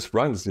 It just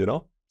runs, you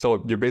know?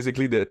 So you're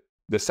basically the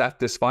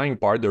satisfying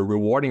part, the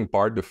rewarding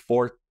part, the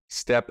 4th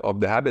step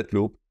of the habit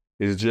loop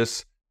is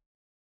just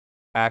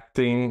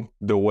acting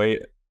the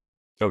way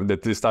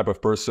that this type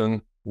of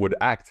person would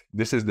act.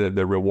 This is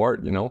the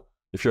reward, you know?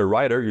 If you're a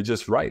writer, you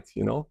just write,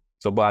 you know?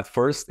 So, but at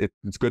first,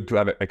 it's good to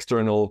have an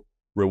external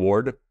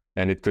reward,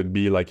 and it could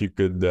be like you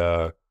could,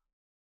 the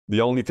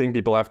only thing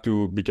people have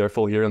to be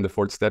careful here in the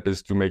 4th step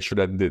is to make sure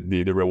that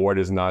the reward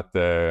is not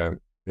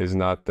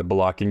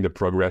blocking the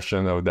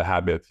progression of the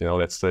habit. You know,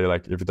 let's say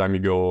like every time you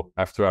go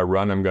after I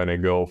run, I'm gonna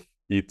go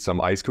eat some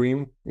ice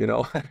cream, you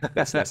know?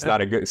 that's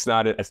not a good,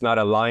 it's not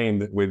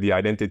aligned with the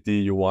identity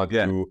you want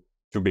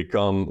to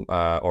become,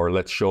 or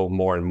let's show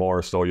more and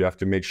more. So you have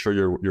to make sure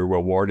your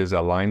reward is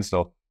aligned.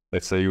 So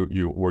let's say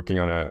you're working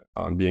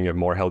on being a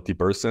more healthy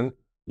person.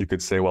 You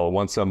could say, well,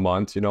 once a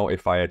month, you know,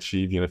 if I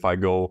achieve, you know, if I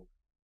go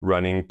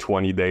running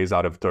 20 days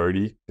out of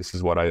 30, this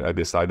is what I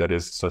decide that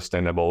is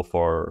sustainable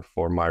for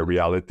my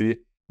reality.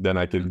 Then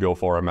I could go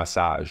for a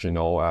massage, you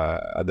know,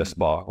 at the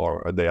spa,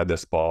 or a day at the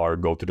spa, or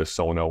go to the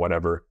sauna,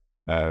 whatever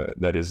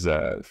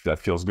that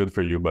feels good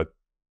for you. But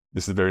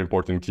this is very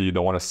important key. You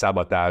don't want to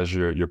sabotage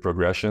your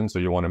progression. So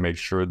you want to make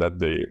sure that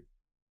the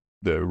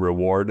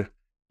reward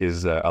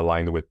is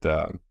aligned with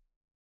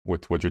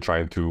what you're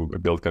trying to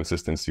build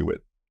consistency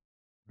with.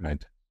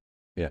 Right.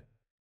 Yeah.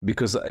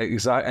 Because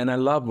and I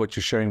love what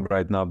you're sharing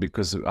right now,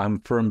 because I'm a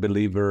firm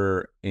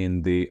believer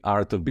in the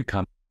art of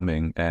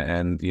becoming,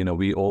 and you know,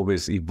 we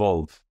always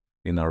evolve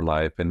in our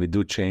life, and we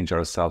do change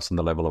ourselves on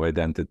the level of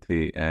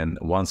identity. And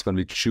once when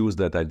we choose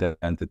that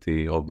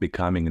identity of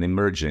becoming and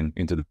emerging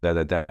into that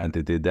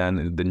identity,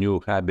 then the new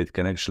habit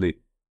can actually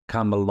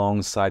come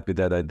alongside with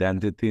that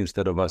identity,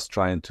 instead of us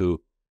trying to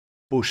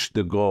push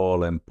the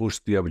goal and push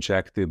the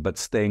objective, but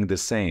staying the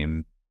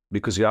same.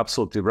 Because you're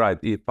absolutely right.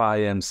 If I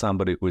am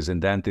somebody who is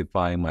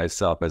identifying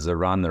myself as a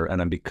runner and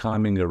I'm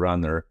becoming a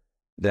runner,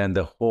 then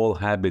the whole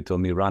habit of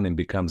me running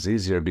becomes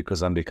easier,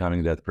 because I'm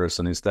becoming that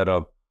person, instead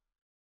of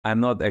I'm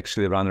not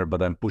actually a runner,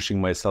 but I'm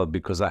pushing myself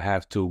because I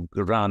have to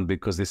run,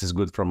 because this is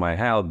good for my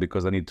health,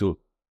 because I need to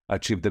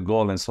achieve the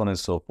goal, and so on and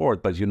so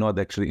forth. But you're not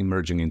actually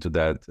emerging into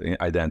that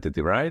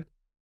identity, right?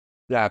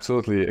 Yeah,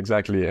 absolutely,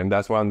 exactly. And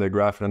that's why on the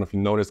graph, I don't know if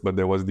you noticed, but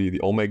there was the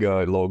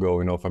Omega logo,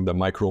 you know, from the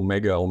micro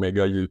mega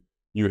Omega.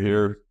 You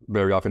hear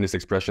very often this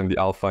expression, the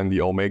alpha and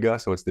the omega.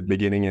 So it's the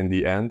beginning and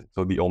the end.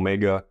 So the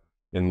omega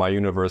in my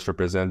universe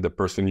represent the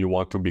person you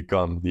want to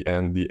become. The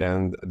end, you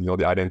know,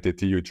 the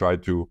identity you try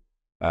to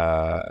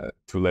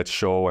let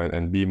show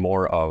and be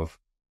more of.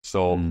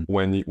 So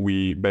when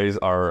we base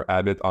our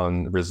habit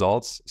on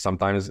results,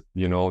 sometimes,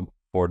 you know,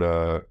 for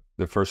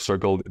the first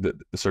circle, the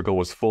circle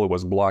was full, it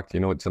was blocked. You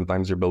know,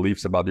 sometimes your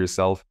beliefs about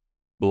yourself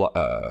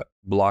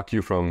block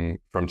you from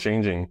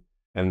changing.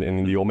 And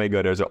in the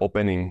omega, there's an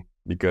opening,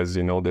 because,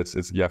 you know,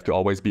 you have to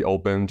always be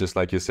open, just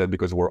like you said,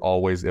 because we're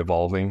always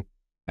evolving.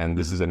 And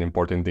this is an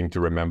important thing to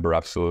remember,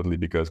 absolutely,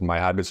 because my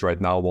habits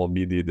right now won't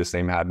be the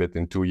same habit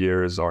in 2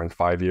 years or in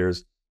 5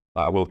 years.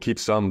 I will keep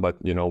some, but,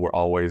 you know, we're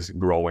always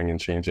growing and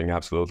changing,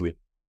 absolutely.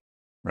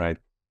 Right.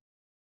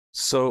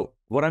 So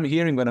what I'm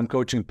hearing when I'm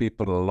coaching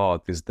people a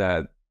lot is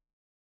that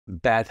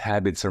bad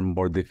habits are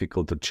more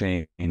difficult to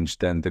change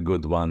than the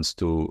good ones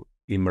to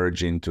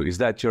emerge into. Is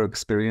that your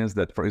experience?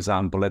 That, for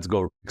example, let's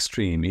go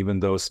extreme,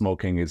 even though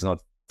smoking is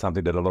not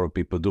something that a lot of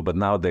people do, but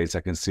nowadays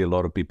I can see a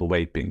lot of people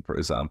vaping, for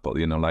example,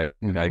 you know, like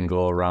I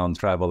go around,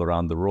 travel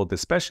around the world,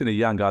 especially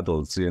young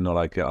adults, you know,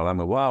 like I'm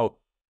like, wow,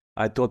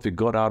 I thought we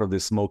got out of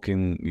this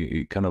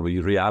smoking kind of a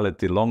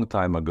reality long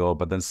time ago,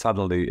 but then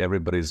suddenly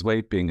everybody's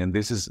vaping, and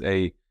this is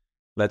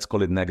let's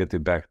call it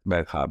negative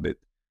bad habit.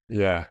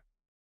 Yeah.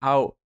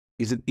 How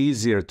is it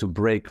easier to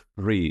break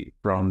free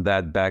from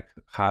that bad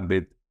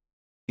habit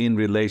in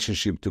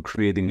relationship to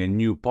creating a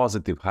new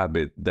positive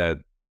habit, that,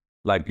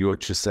 like you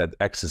just said,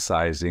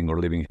 exercising or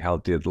living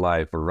healthy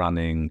life or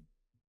running?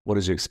 What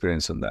is your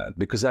experience on that?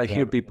 Because I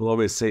hear people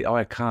always say, oh,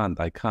 I can't.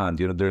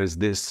 You know, there is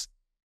this,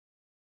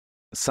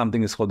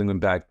 something is holding them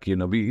back. You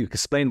know, we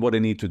explain what they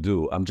need to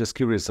do. I'm just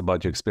curious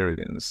about your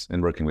experience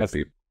in working with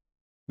people.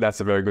 That's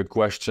a very good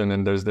question.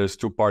 And there's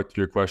two parts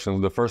to your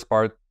question. The first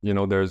part, you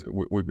know,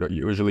 we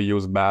usually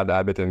use bad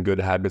habit and good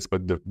habits,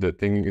 but the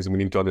thing is, we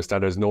need to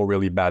understand there's no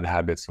really bad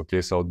habits.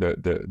 Okay. So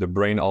the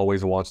brain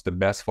always wants the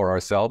best for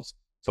ourselves.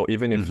 So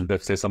even if,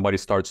 let's say, somebody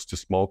starts to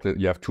smoke,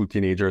 you have 2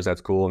 teenagers at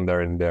school and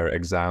they're in their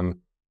exam,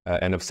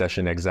 end of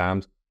session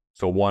exams.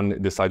 So one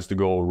decides to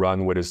go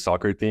run with his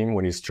soccer team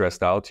when he's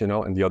stressed out, you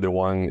know, and the other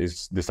one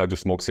decides to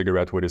smoke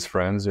cigarette with his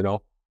friends, you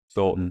know.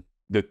 So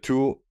the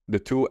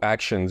two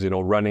actions, you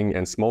know, running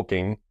and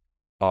smoking,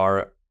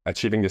 are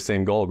achieving the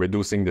same goal,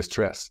 reducing the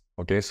stress.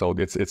 Okay, so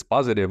it's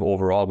positive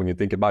overall when you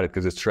think about it,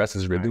 because the stress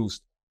is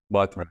reduced.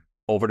 But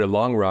over the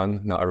long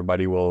run, now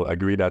everybody will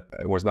agree that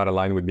it was not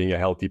aligned with being a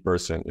healthy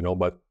person, you know.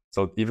 But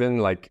so even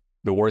like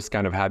the worst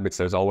kind of habits,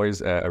 there's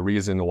always a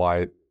reason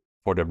why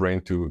for the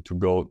brain to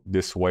go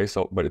this way.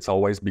 So, but it's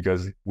always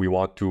because we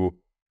want to,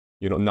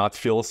 you know, not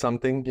feel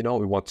something, you know,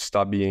 we want to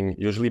stop being.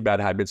 Usually bad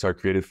habits are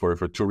created for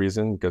 2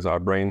 reasons, because our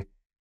brain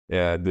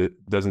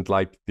doesn't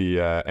like the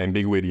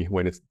ambiguity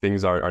when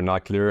things are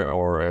not clear,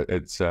 or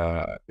it's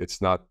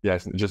not,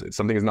 just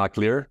something is not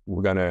clear.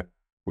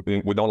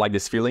 We don't like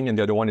this feeling. And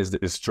the other one is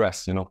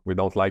stress, you know, we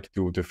don't like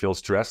to feel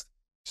stressed.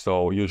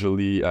 So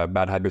usually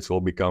bad habits will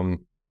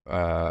become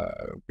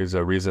is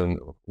a reason,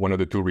 one of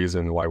the 2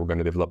 reasons why we're going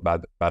to develop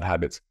bad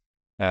habits.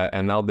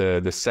 And now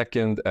the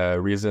second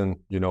reason,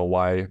 you know,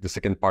 why, the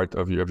second part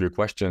of your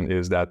question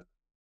is that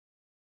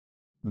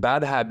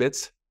bad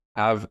habits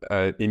have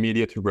an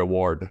immediate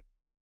reward,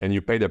 and you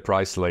pay the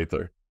price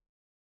later.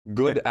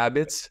 Good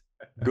habits,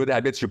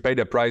 you pay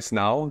the price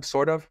now,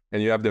 sort of,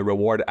 and you have the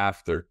reward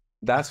after.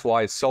 That's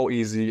why it's so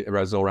easy,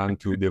 Zoran,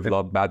 to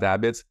develop bad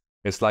habits.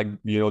 It's like,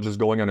 you know, just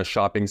going on a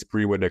shopping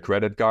spree with a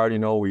credit card. You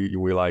know, we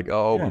like,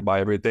 we buy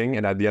everything,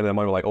 and at the end of the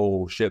month, we're like,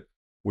 oh shit,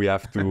 we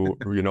have to,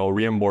 you know,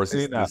 reimburse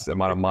this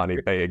amount of money,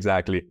 pay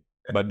exactly.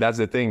 But that's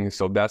the thing.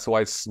 So that's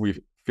why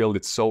we feel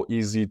it's so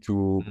easy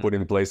to put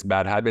in place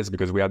bad habits,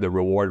 because we have the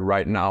reward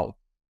right now.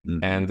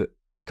 And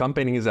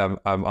companies have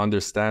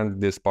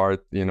understand this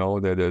part, you know,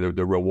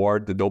 the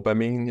reward, the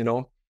dopamine, you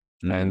know.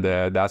 And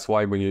that's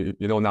why when you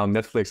know, now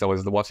Netflix, I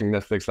was watching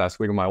Netflix last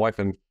week with my wife,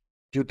 and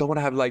you don't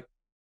have like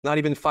not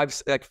even 5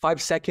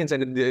 seconds,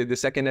 and the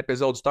second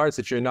episode starts.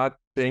 If you're not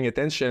paying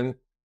attention,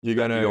 you're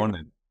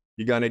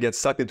gonna get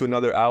sucked into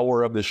another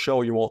hour of the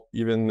show. You won't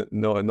even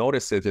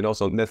notice it, you know.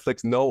 So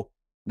Netflix know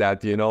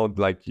that, you know,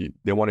 like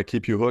they want to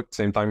keep you hooked.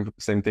 Same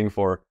thing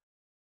for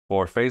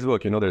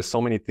Facebook. You know, there's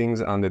so many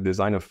things on the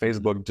design of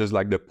Facebook, just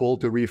like the pull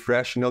to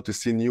refresh, you know, to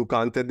see new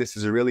content. This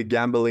is a really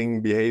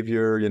gambling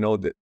behavior. You know,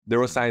 the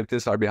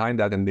neuroscientists are behind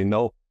that, and they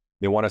know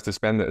they want us to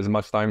spend as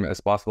much time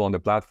as possible on the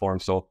platform.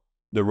 So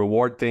the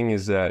reward thing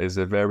is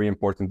a very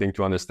important thing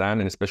to understand,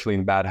 and especially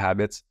in bad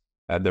habits,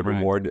 the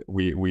reward,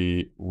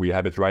 we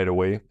have it right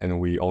away, and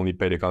we only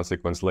pay the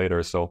consequence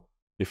later. So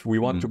if we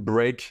want to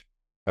break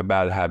a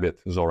bad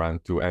habit, Zoran,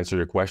 to answer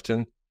your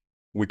question,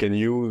 we can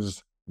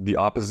use the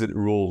opposite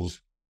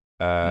rules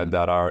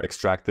that are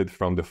extracted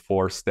from the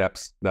 4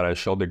 steps that I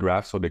showed the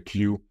graph. So the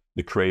cue,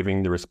 the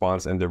craving, the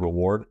response, and the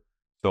reward.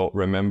 So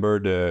remember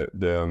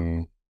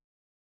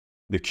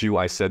the cue,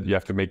 I said you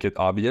have to make it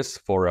obvious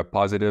for a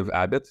positive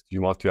habit.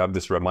 You want to have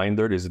this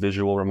reminder, this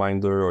visual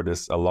reminder, or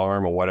this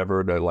alarm, or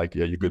whatever. That, like,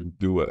 you could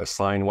do a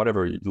sign,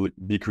 whatever.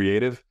 Be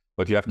creative,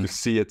 but you have to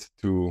see it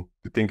to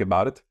think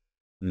about it.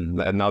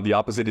 And now the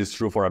opposite is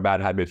true for a bad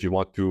habit. You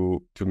want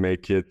to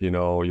make it, you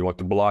know, you want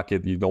to block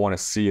it. You don't want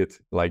to see it,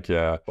 like,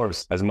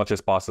 as much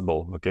as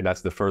possible. Okay,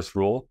 that's the first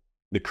rule.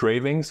 The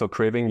craving. So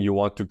craving, you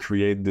want to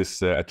create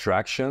this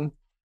attraction.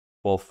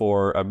 Well,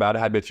 for a bad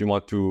habit, you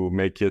want to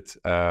make it,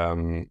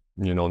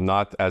 you know,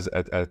 not as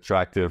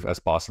attractive as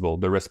possible.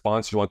 The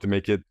response, you want to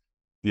make it,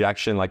 the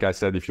action, like I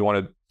said, if you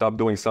want to stop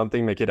doing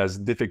something, make it as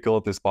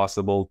difficult as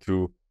possible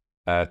to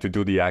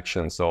do the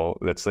action. So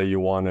let's say you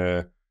want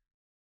to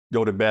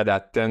go to bed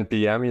at 10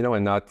 p.m., you know,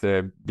 and not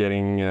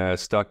getting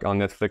stuck on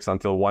Netflix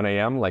until 1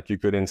 a.m. Like, you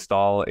could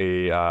install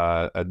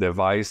a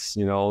device,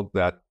 you know,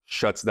 that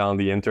shuts down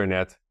the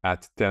internet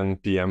at 10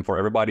 p.m. for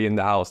everybody in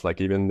the house, like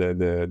even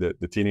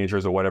the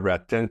teenagers or whatever.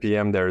 At 10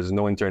 p.m. there is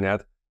no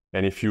internet.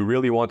 And if you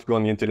really want to go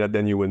on the internet,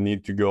 then you would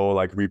need to go,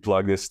 like,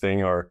 replug this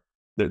thing, or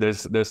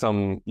there's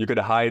some, you could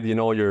hide, you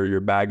know, your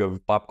bag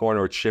of popcorn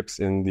or chips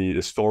in the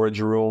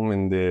storage room,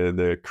 in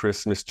the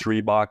Christmas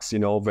tree box, you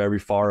know, very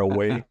far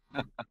away.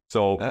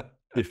 So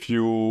if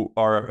you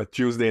are a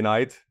Tuesday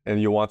night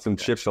and you want some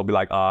chips, you'll be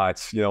like,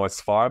 it's, you know, it's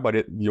far,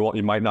 but you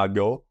might not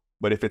go.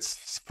 But if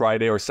it's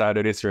Friday or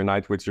Saturday, it's your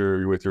night with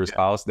your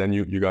spouse, then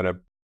you gotta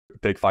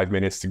take 5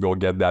 minutes to go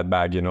get that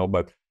bag, you know.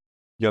 But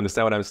you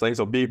understand what I'm saying?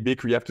 So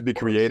you have to be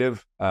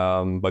creative,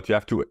 but you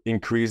have to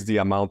increase the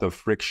amount of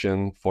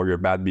friction for your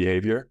bad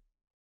behavior.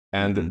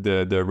 And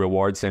the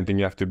reward, same thing,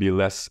 you have to be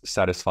less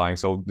satisfying.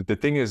 So the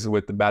thing is,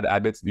 with the bad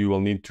habits, you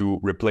will need to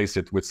replace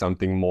it with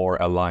something more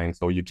aligned.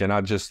 So you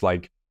cannot just,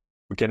 like,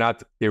 we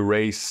cannot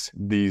erase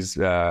these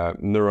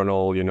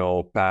neuronal, you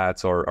know,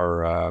 paths or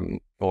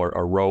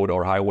road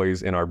or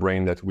highways in our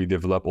brain that we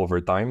develop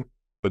over time.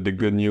 But the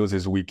good news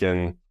is we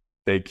can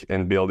take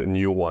and build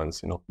new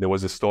ones. You know, there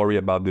was a story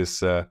about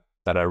this that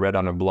I read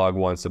on a blog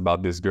once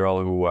about this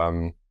girl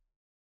who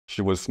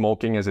she was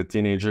smoking as a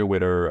teenager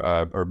with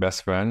her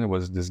best friend. It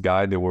was this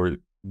guy. They were,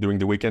 during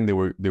the weekend,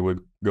 they would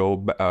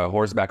go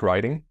horseback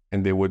riding,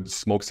 and they would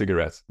smoke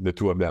cigarettes, the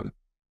two of them.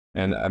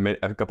 And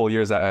a couple of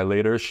years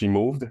later, she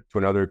moved to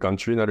another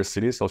country, another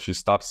city. So she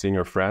stopped seeing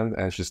her friend,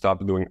 and she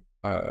stopped doing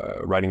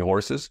riding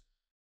horses.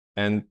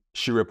 And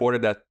she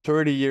reported that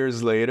 30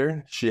 years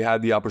later, she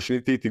had the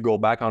opportunity to go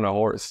back on a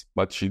horse,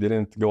 but she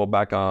didn't go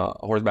back on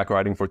horseback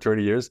riding for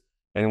 30 years.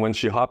 And when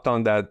she hopped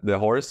on the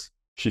horse,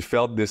 she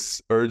felt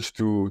this urge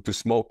to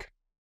smoke.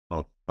 Oh,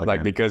 okay.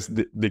 Like, because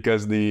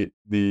the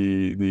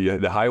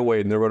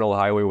highway, neuronal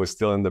highway, was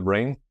still in the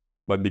brain,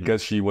 but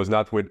because she was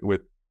not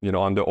with you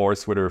know, on the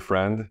horse with her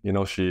friend, you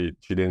know, she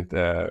didn't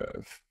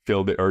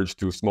feel the urge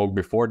to smoke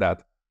before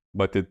that.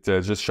 But it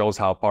just shows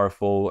how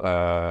powerful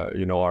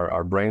you know,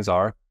 our brains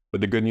are. But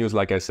the good news,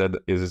 like I said,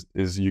 is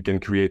you can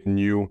create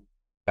new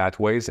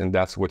pathways, and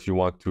that's what you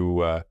want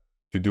to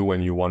do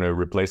when you want to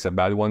replace a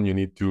bad one. You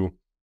need to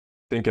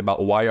think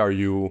about, why are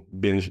you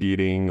binge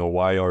eating, or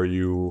why are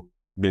you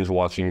binge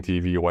watching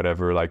TV, or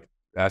whatever. Like,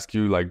 ask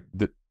you, like,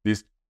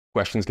 these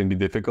questions can be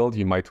difficult.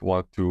 You might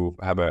want to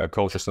have a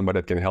coach or somebody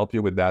that can help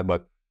you with that.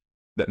 But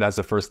that's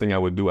the first thing I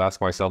would do. Ask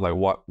myself, like,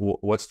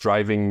 what's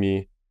driving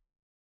me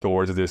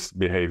towards this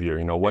behavior?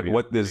 You know,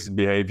 what this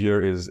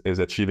behavior is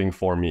achieving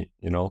for me,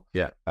 you know?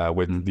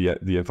 With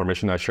the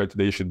information I shared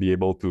today, you should be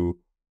able to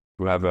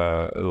have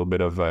a little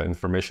bit of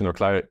information or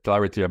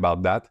clarity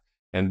about that,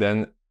 and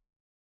then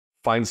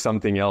find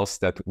something else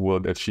that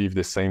would achieve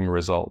the same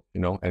result, you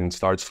know, and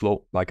start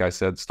slow. Like I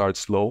said, start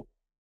slow.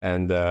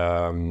 And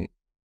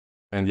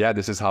yeah,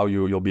 this is how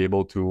you'll be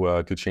able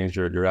to change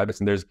your habits.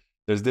 And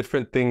there's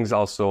different things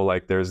also,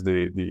 like there's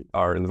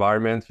our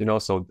environment, you know,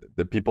 so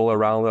the people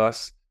around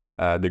us,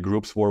 the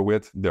groups we're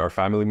with, our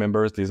family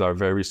members, these are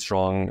very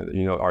strong,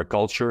 you know, our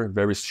culture,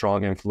 very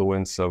strong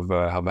influence of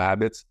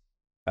habits.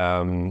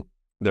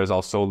 There's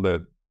also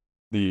the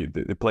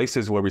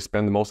places where we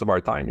spend most of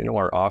our time, you know,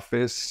 our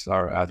office,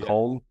 our at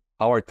home,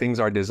 how our things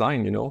are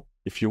designed, you know.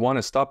 If you want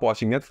to stop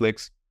watching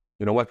Netflix,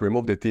 you know what,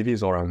 remove the TV,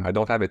 Zoran. I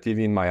don't have a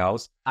TV in my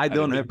house. I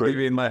don't have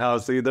TV in my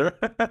house either.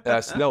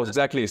 Yes, no,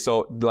 exactly.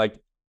 So, like,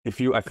 if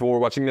we're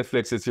watching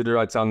Netflix,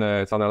 it's on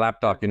a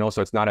laptop, you know,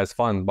 so it's not as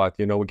fun, but,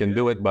 you know, we can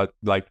do it. But,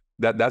 like,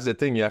 that's the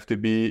thing. You have to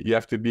be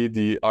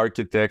the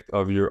architect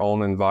of your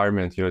own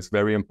environment. It's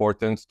very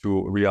important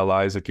to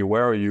realize, okay,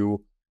 where are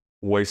you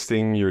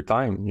wasting your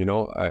time?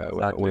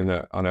 Exactly.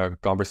 On a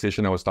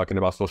conversation, I was talking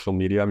about social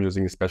media. I'm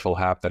using a special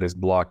app that is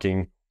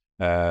blocking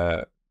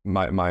some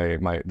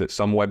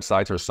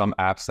websites or some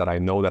apps that I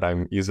know that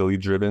I'm easily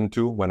driven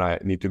to when I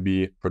need to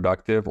be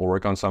productive or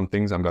work on some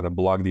things. I'm going to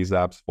block these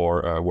apps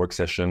for a work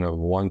session of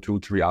 1, 2,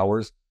 3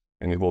 hours,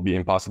 and it will be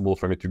impossible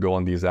for me to go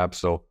on these apps.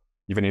 So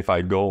even if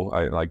I go,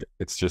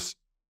 it's just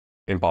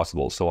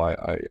impossible. So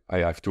I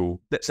have to.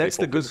 That's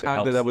the good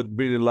hack that I would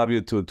really love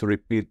you to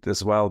repeat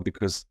as well,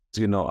 because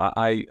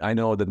I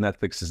know that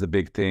Netflix is a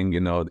big thing,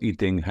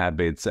 eating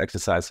habits,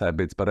 exercise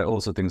habits, but I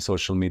also think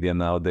social media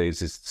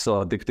nowadays is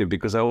so addictive,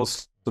 because I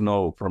also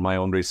know from my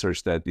own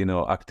research that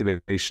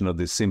activation of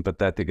the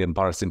sympathetic and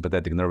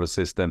parasympathetic nervous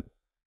system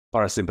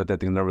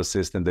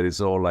that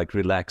is all like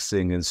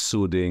relaxing and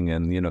soothing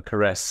and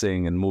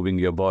caressing and moving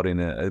your body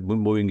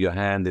moving your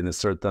hand in a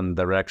certain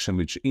direction,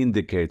 which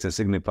indicates and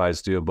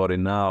signifies to your body,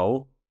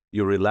 now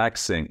you're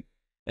relaxing.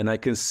 And I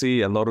can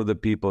see a lot of the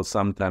people,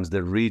 sometimes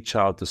they reach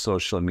out to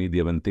social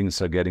media when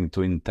things are getting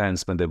too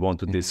intense, when they want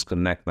to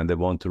disconnect, when they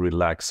want to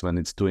relax, when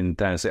it's too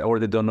intense, or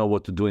they don't know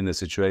what to do in the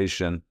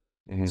situation.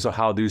 So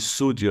how do you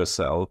soothe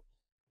yourself?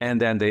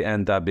 And then they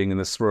end up being in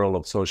a swirl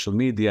of social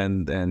media,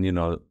 and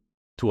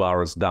 2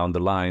 hours down the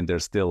line, they're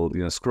still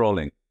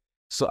scrolling.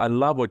 So I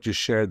love what you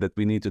shared, that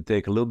we need to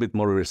take a little bit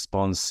more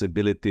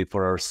responsibility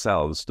for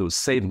ourselves to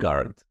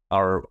safeguard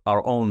our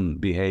own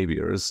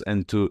behaviors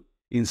and to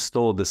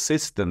install the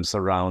systems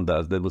around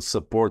us that will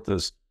support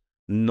us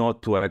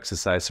not to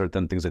exercise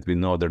certain things that we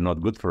know they're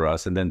not good for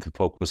us, and then to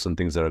focus on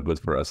things that are good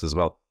for us as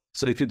well.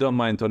 So if you don't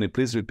mind, Tony,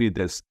 please repeat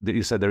this.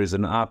 You said there is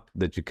an app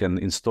that you can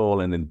install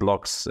and it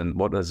blocks, and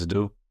what does it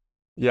do?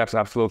 Yes,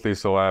 absolutely.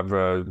 So I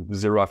have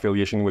zero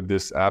affiliation with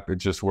this app. It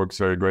just works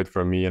very great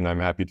for me, and I'm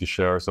happy to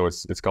share. So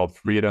it's called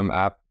Freedom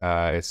app.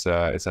 It's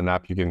an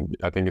app you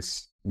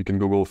can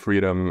Google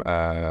Freedom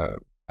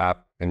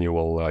app, and you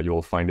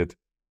will find it.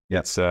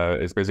 Yeah.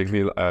 It's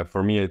basically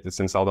for me, it's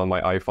installed on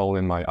my iPhone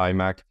and my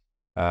iMac,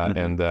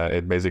 and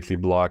it basically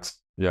blocks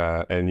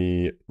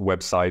any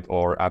website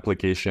or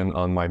application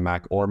on my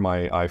Mac or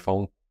my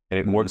iPhone, and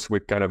it works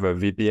with kind of a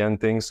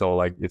VPN thing. So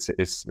like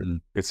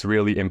it's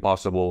really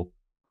impossible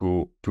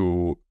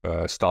to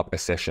stop a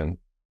session.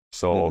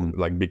 So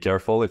like, be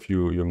careful. If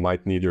you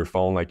might need your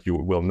phone, like you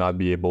will not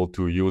be able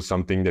to use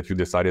something that you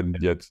decided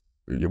that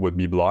you would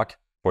be blocked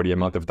for the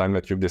amount of time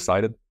that you've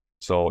decided.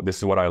 So this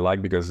is what I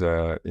like, because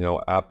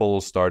Apple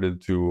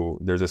started to,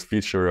 there's this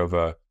feature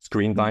of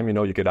screen time.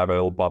 You could have a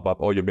little pop-up,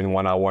 oh, you've been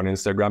 1 hour on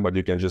Instagram, but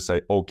you can just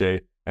say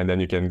okay, and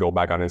then you can go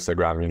back on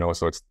Instagram.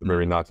 So it's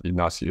very not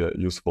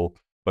useful.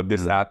 But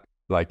this app,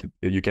 like,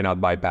 you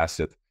cannot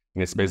bypass it.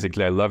 And it's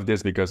basically, I love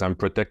this because I'm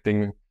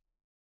protecting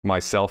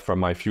myself from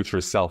my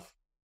future self.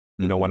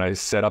 When I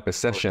set up a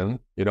session,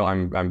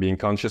 I'm being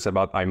conscious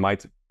about, I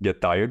might get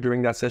tired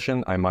during that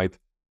session. I might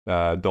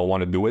don't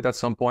want to do it at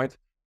some point.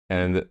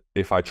 And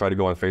if I try to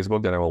go on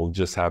Facebook, then I will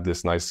just have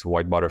this nice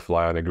white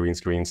butterfly on a green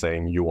screen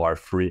saying you are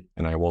free,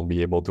 and I won't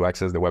be able to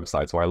access the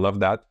website. So I love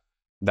that.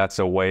 That's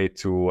a way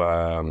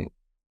to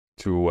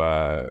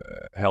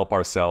help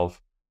ourselves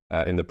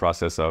in the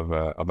process of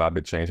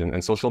habit change.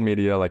 And social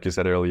media, like you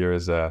said earlier,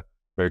 is a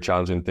very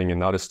challenging thing. And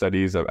now the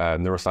studies of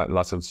neuroscience,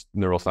 lots of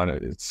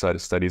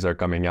neuroscience studies are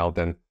coming out,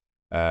 and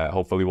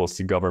hopefully we'll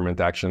see government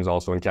actions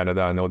also in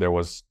Canada. I know there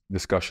was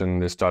discussion,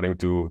 they're starting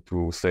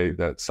to say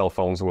that cell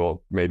phones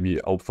will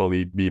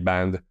hopefully be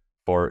banned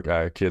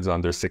for kids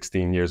under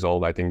 16 years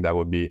old. I think that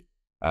would be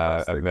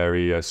a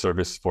very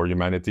service for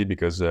humanity,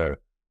 because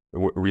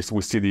we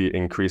see the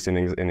increase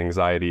in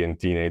anxiety in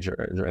teenager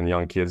and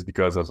young kids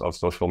because of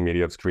social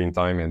media, of screen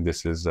time, and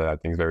this is I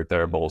think very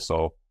terrible.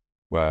 So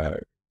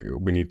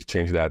we need to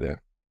change that.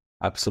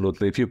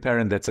 Absolutely. If you're a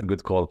parent, that's a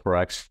good call for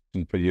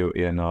action for you,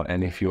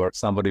 and if you are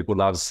somebody who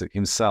loves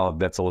himself,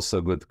 that's also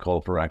a good call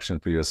for action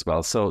for you as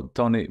well. So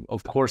Tony,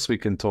 of course, we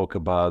can talk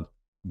about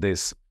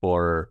this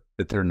for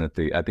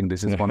eternity. I think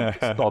this is one of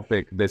this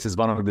topic. This is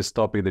one of this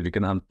topic that you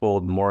can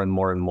unfold more and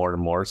more and more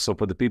and more. So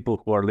for the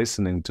people who are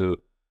listening to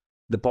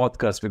the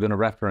podcast, we're going to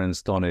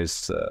reference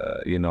Tony's,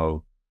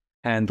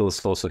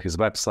 handles, also his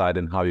website,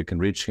 and how you can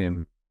reach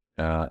him.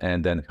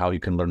 And then how you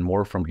can learn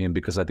more from him,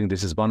 because I think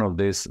this is one of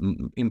these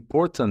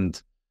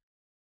important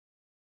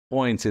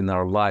points in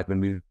our life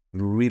when we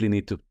really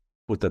need to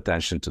put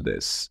attention to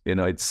this.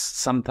 It's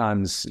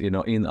sometimes,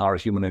 in our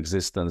human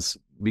existence,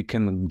 we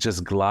can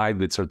just glide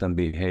with certain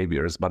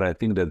behaviors, but I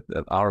think that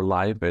our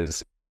life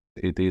as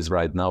it is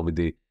right now, with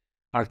the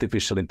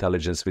artificial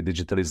intelligence, with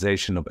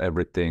digitalization of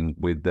everything,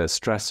 with the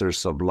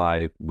stressors of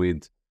life,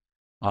 with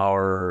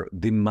our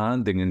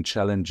demanding and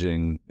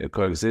challenging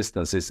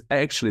coexistence, is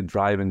actually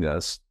driving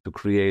us to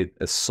create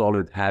a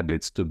solid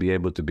habits to be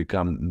able to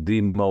become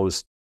the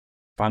most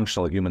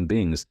functional human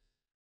beings.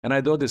 And I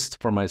know this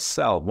for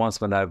myself.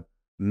 Once when I've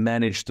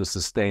managed to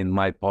sustain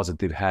my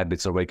positive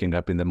habits of waking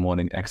up in the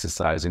morning,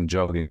 exercising,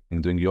 jogging,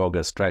 doing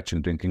yoga,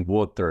 stretching, drinking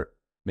water,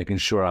 making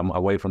sure I'm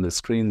away from the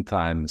screen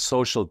time,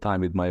 social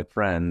time with my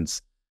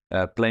friends,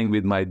 playing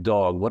with my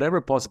dog,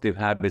 whatever positive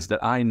habits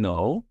that I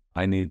know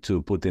I need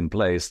to put in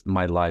place,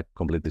 my life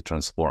completely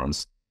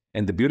transforms.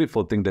 And the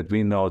beautiful thing that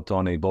we know,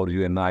 Tony, both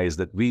you and I, is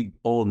that we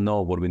all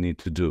know what we need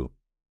to do.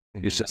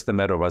 It's just a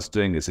matter of us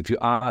doing this. If you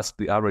ask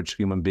the average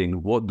human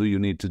being, what do you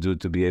need to do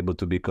to be able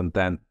to be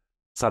content,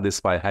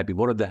 satisfied, happy?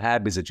 What are the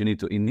habits that you need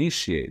to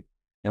initiate?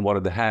 And what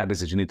are the habits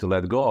that you need to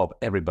let go of?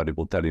 Everybody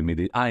will tell you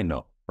immediately, I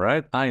know,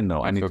 right? I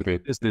know. I need to do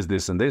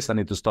this, and this. I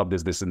need to stop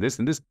this, and this,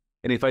 and this.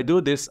 And if I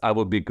do this, I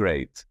will be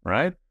great,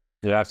 right?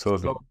 Yeah,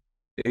 absolutely. So,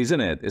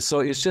 isn't it? So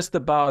it's just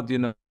about,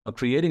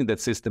 creating that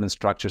system and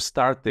structure,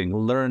 starting,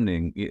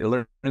 learning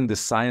the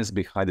science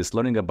behind this,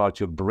 learning about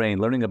your brain,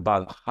 learning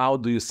about how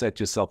do you set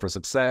yourself for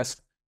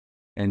success,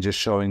 and just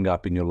showing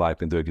up in your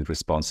life and doing it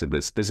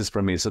responsibly. This is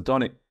for me. So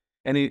Tony,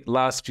 any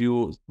last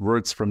few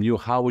words from you?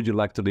 How would you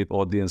like to leave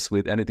audience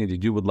with? Anything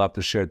that you would love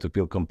to share to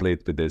feel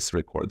complete with this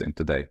recording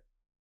today?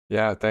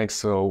 Yeah, thanks.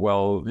 So,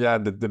 well, yeah,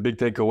 the big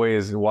takeaway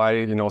is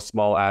why,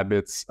 small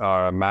habits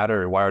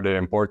matter. Why are they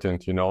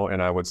important, And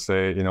I would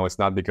say, it's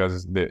not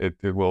because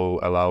it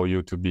will allow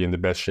you to be in the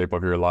best shape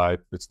of your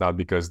life. It's not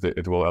because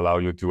it will allow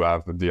you to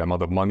have the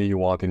amount of money you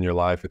want in your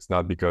life. It's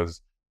not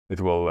because it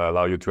will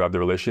allow you to have the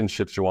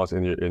relationships you want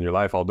in your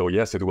life. Although,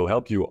 yes, it will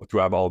help you to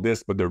have all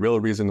this. But the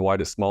real reason why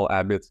the small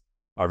habits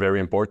are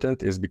very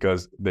important is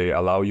because they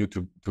allow you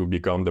to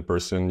become the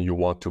person you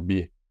want to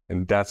be.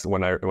 And that's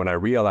when I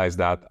realized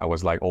that, I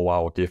was like, oh,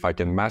 wow, okay, if I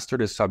can master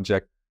the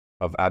subject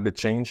of habit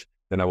change,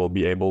 then I will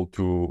be able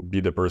to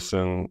be the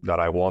person that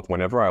I want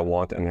whenever I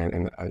want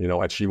and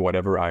achieve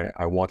whatever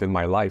I want in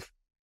my life.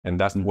 And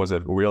that was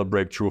a real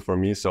breakthrough for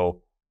me.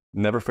 So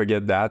never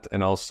forget that.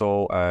 And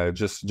also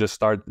just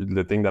start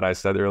the thing that I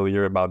said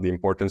earlier about the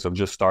importance of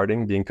just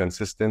starting, being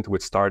consistent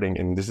with starting.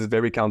 And this is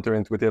very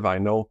counterintuitive, I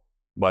know,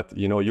 but,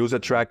 use a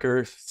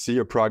tracker, see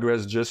your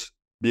progress, just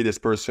be this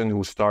person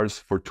who starts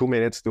for 2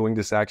 minutes doing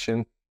this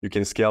action. You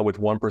can scale with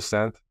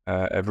 1%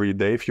 every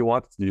day if you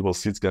want. You will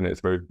see it's gonna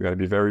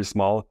be very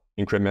small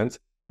increments,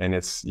 and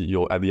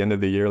you'll at the end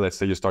of the year, let's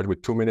say you start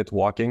with 2 minutes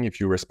walking.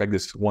 If you respect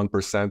this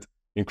 1%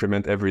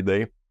 increment every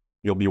day,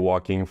 you'll be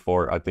walking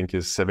for, I think,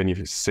 is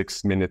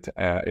 76 minutes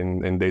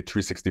in day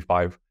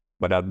 365.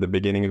 But at the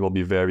beginning, it will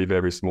be very,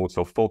 very smooth.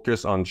 So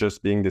focus on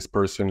just being this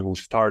person who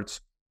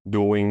starts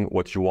doing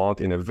what you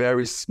want in a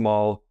very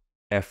small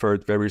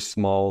effort, very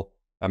small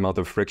amount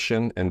of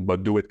friction,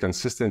 but do it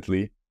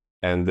consistently,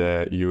 and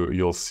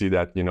you'll see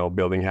that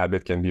building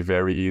habit can be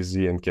very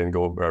easy and can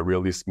go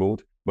really smooth.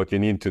 But you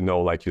need to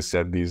know, like you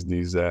said, you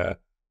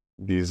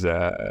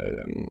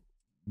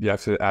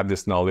have to have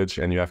this knowledge,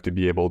 and you have to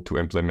be able to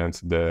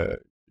implement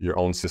your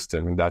own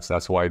system. And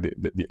that's why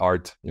the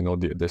art,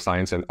 the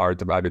science and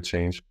art of habit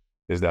change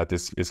is that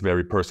it's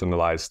very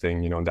personalized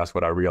thing, and that's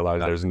what I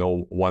realized. There's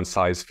no one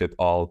size fit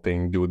all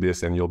thing. Do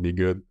this and you'll be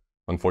good.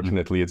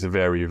 Unfortunately, it's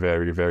very,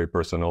 very, very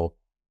personal.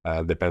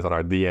 Depends on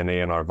our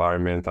DNA and our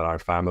environment and our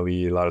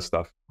family, a lot of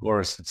stuff. Of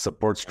course,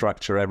 support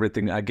structure,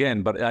 everything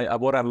again. But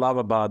what I love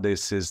about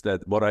this is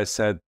that what I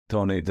said,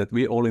 Tony, that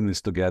we all in this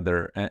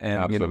together,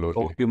 and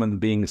all human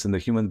beings, and the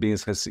human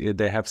beings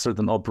they have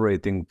certain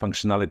operating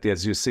functionality,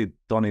 as you see.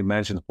 Tony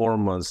mentioned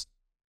hormones,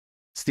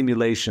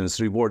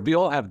 stimulations, reward. We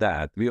all have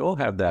that. We all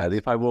have that.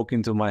 If I walk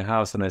into my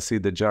house and I see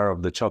the jar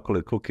of the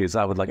chocolate cookies,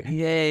 I would like,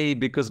 yay,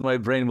 because my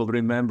brain will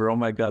remember, oh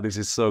my God, this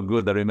is so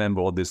good. I remember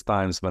all these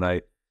times when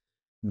I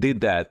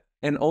did that.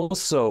 And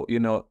also,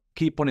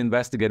 keep on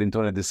investigating,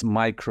 Tony, these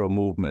micro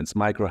movements,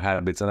 micro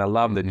habits. And I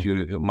love that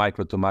you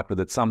micro to macro,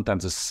 that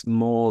sometimes a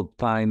small,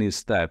 tiny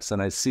steps. And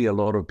I see a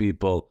lot of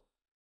people,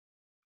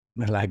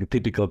 like a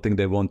typical thing,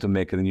 they want to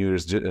make a New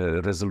Year's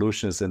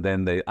resolutions, and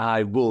then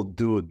I will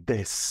do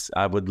this.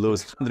 I would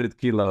lose 100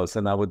 kilos,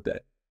 and I would,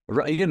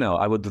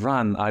 I would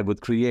run, I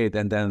would create,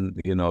 and then,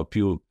 a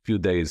few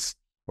days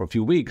or a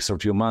few weeks or a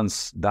few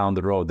months down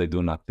the road, they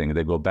do nothing.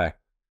 They go back.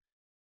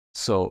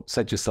 So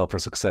set yourself for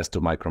success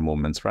to micro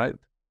movements, right?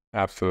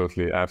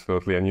 Absolutely,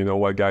 absolutely. And you know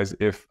what, guys?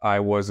 If I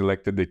was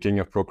elected the king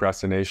of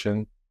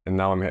procrastination, and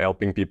now I'm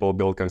helping people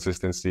build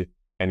consistency,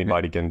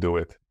 anybody can do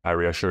it. I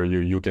reassure you,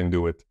 you can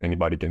do it.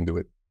 Anybody can do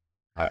it.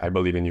 I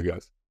believe in you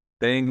guys.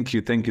 Thank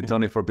you,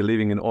 Tony, for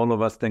believing in all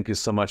of us. Thank you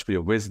so much for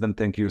your wisdom.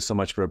 Thank you so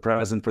much for your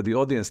presence. For the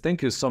audience,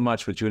 thank you so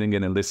much for tuning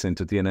in and listening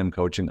to TNM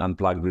Coaching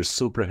Unplugged. We're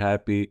super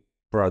happy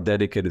for our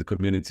dedicated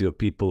community of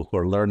people who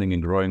are learning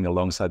and growing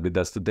alongside with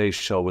us. Today's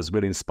show was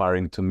really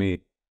inspiring to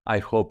me. I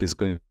hope it's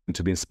going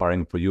to be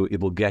inspiring for you.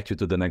 It will get you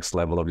to the next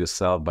level of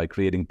yourself by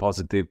creating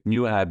positive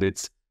new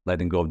habits,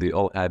 letting go of the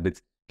old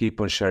habits.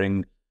 Keep on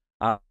sharing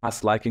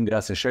us, liking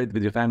us, and share it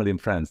with your family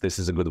and friends. This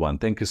is a good one.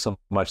 Thank you so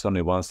much,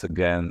 Tony, once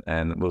again,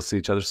 and we'll see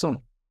each other soon.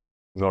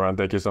 Zoran,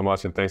 thank you so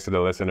much, and thanks to the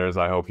listeners.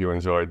 I hope you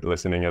enjoyed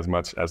listening as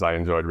much as I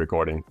enjoyed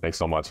recording. Thanks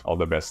so much. All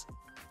the best.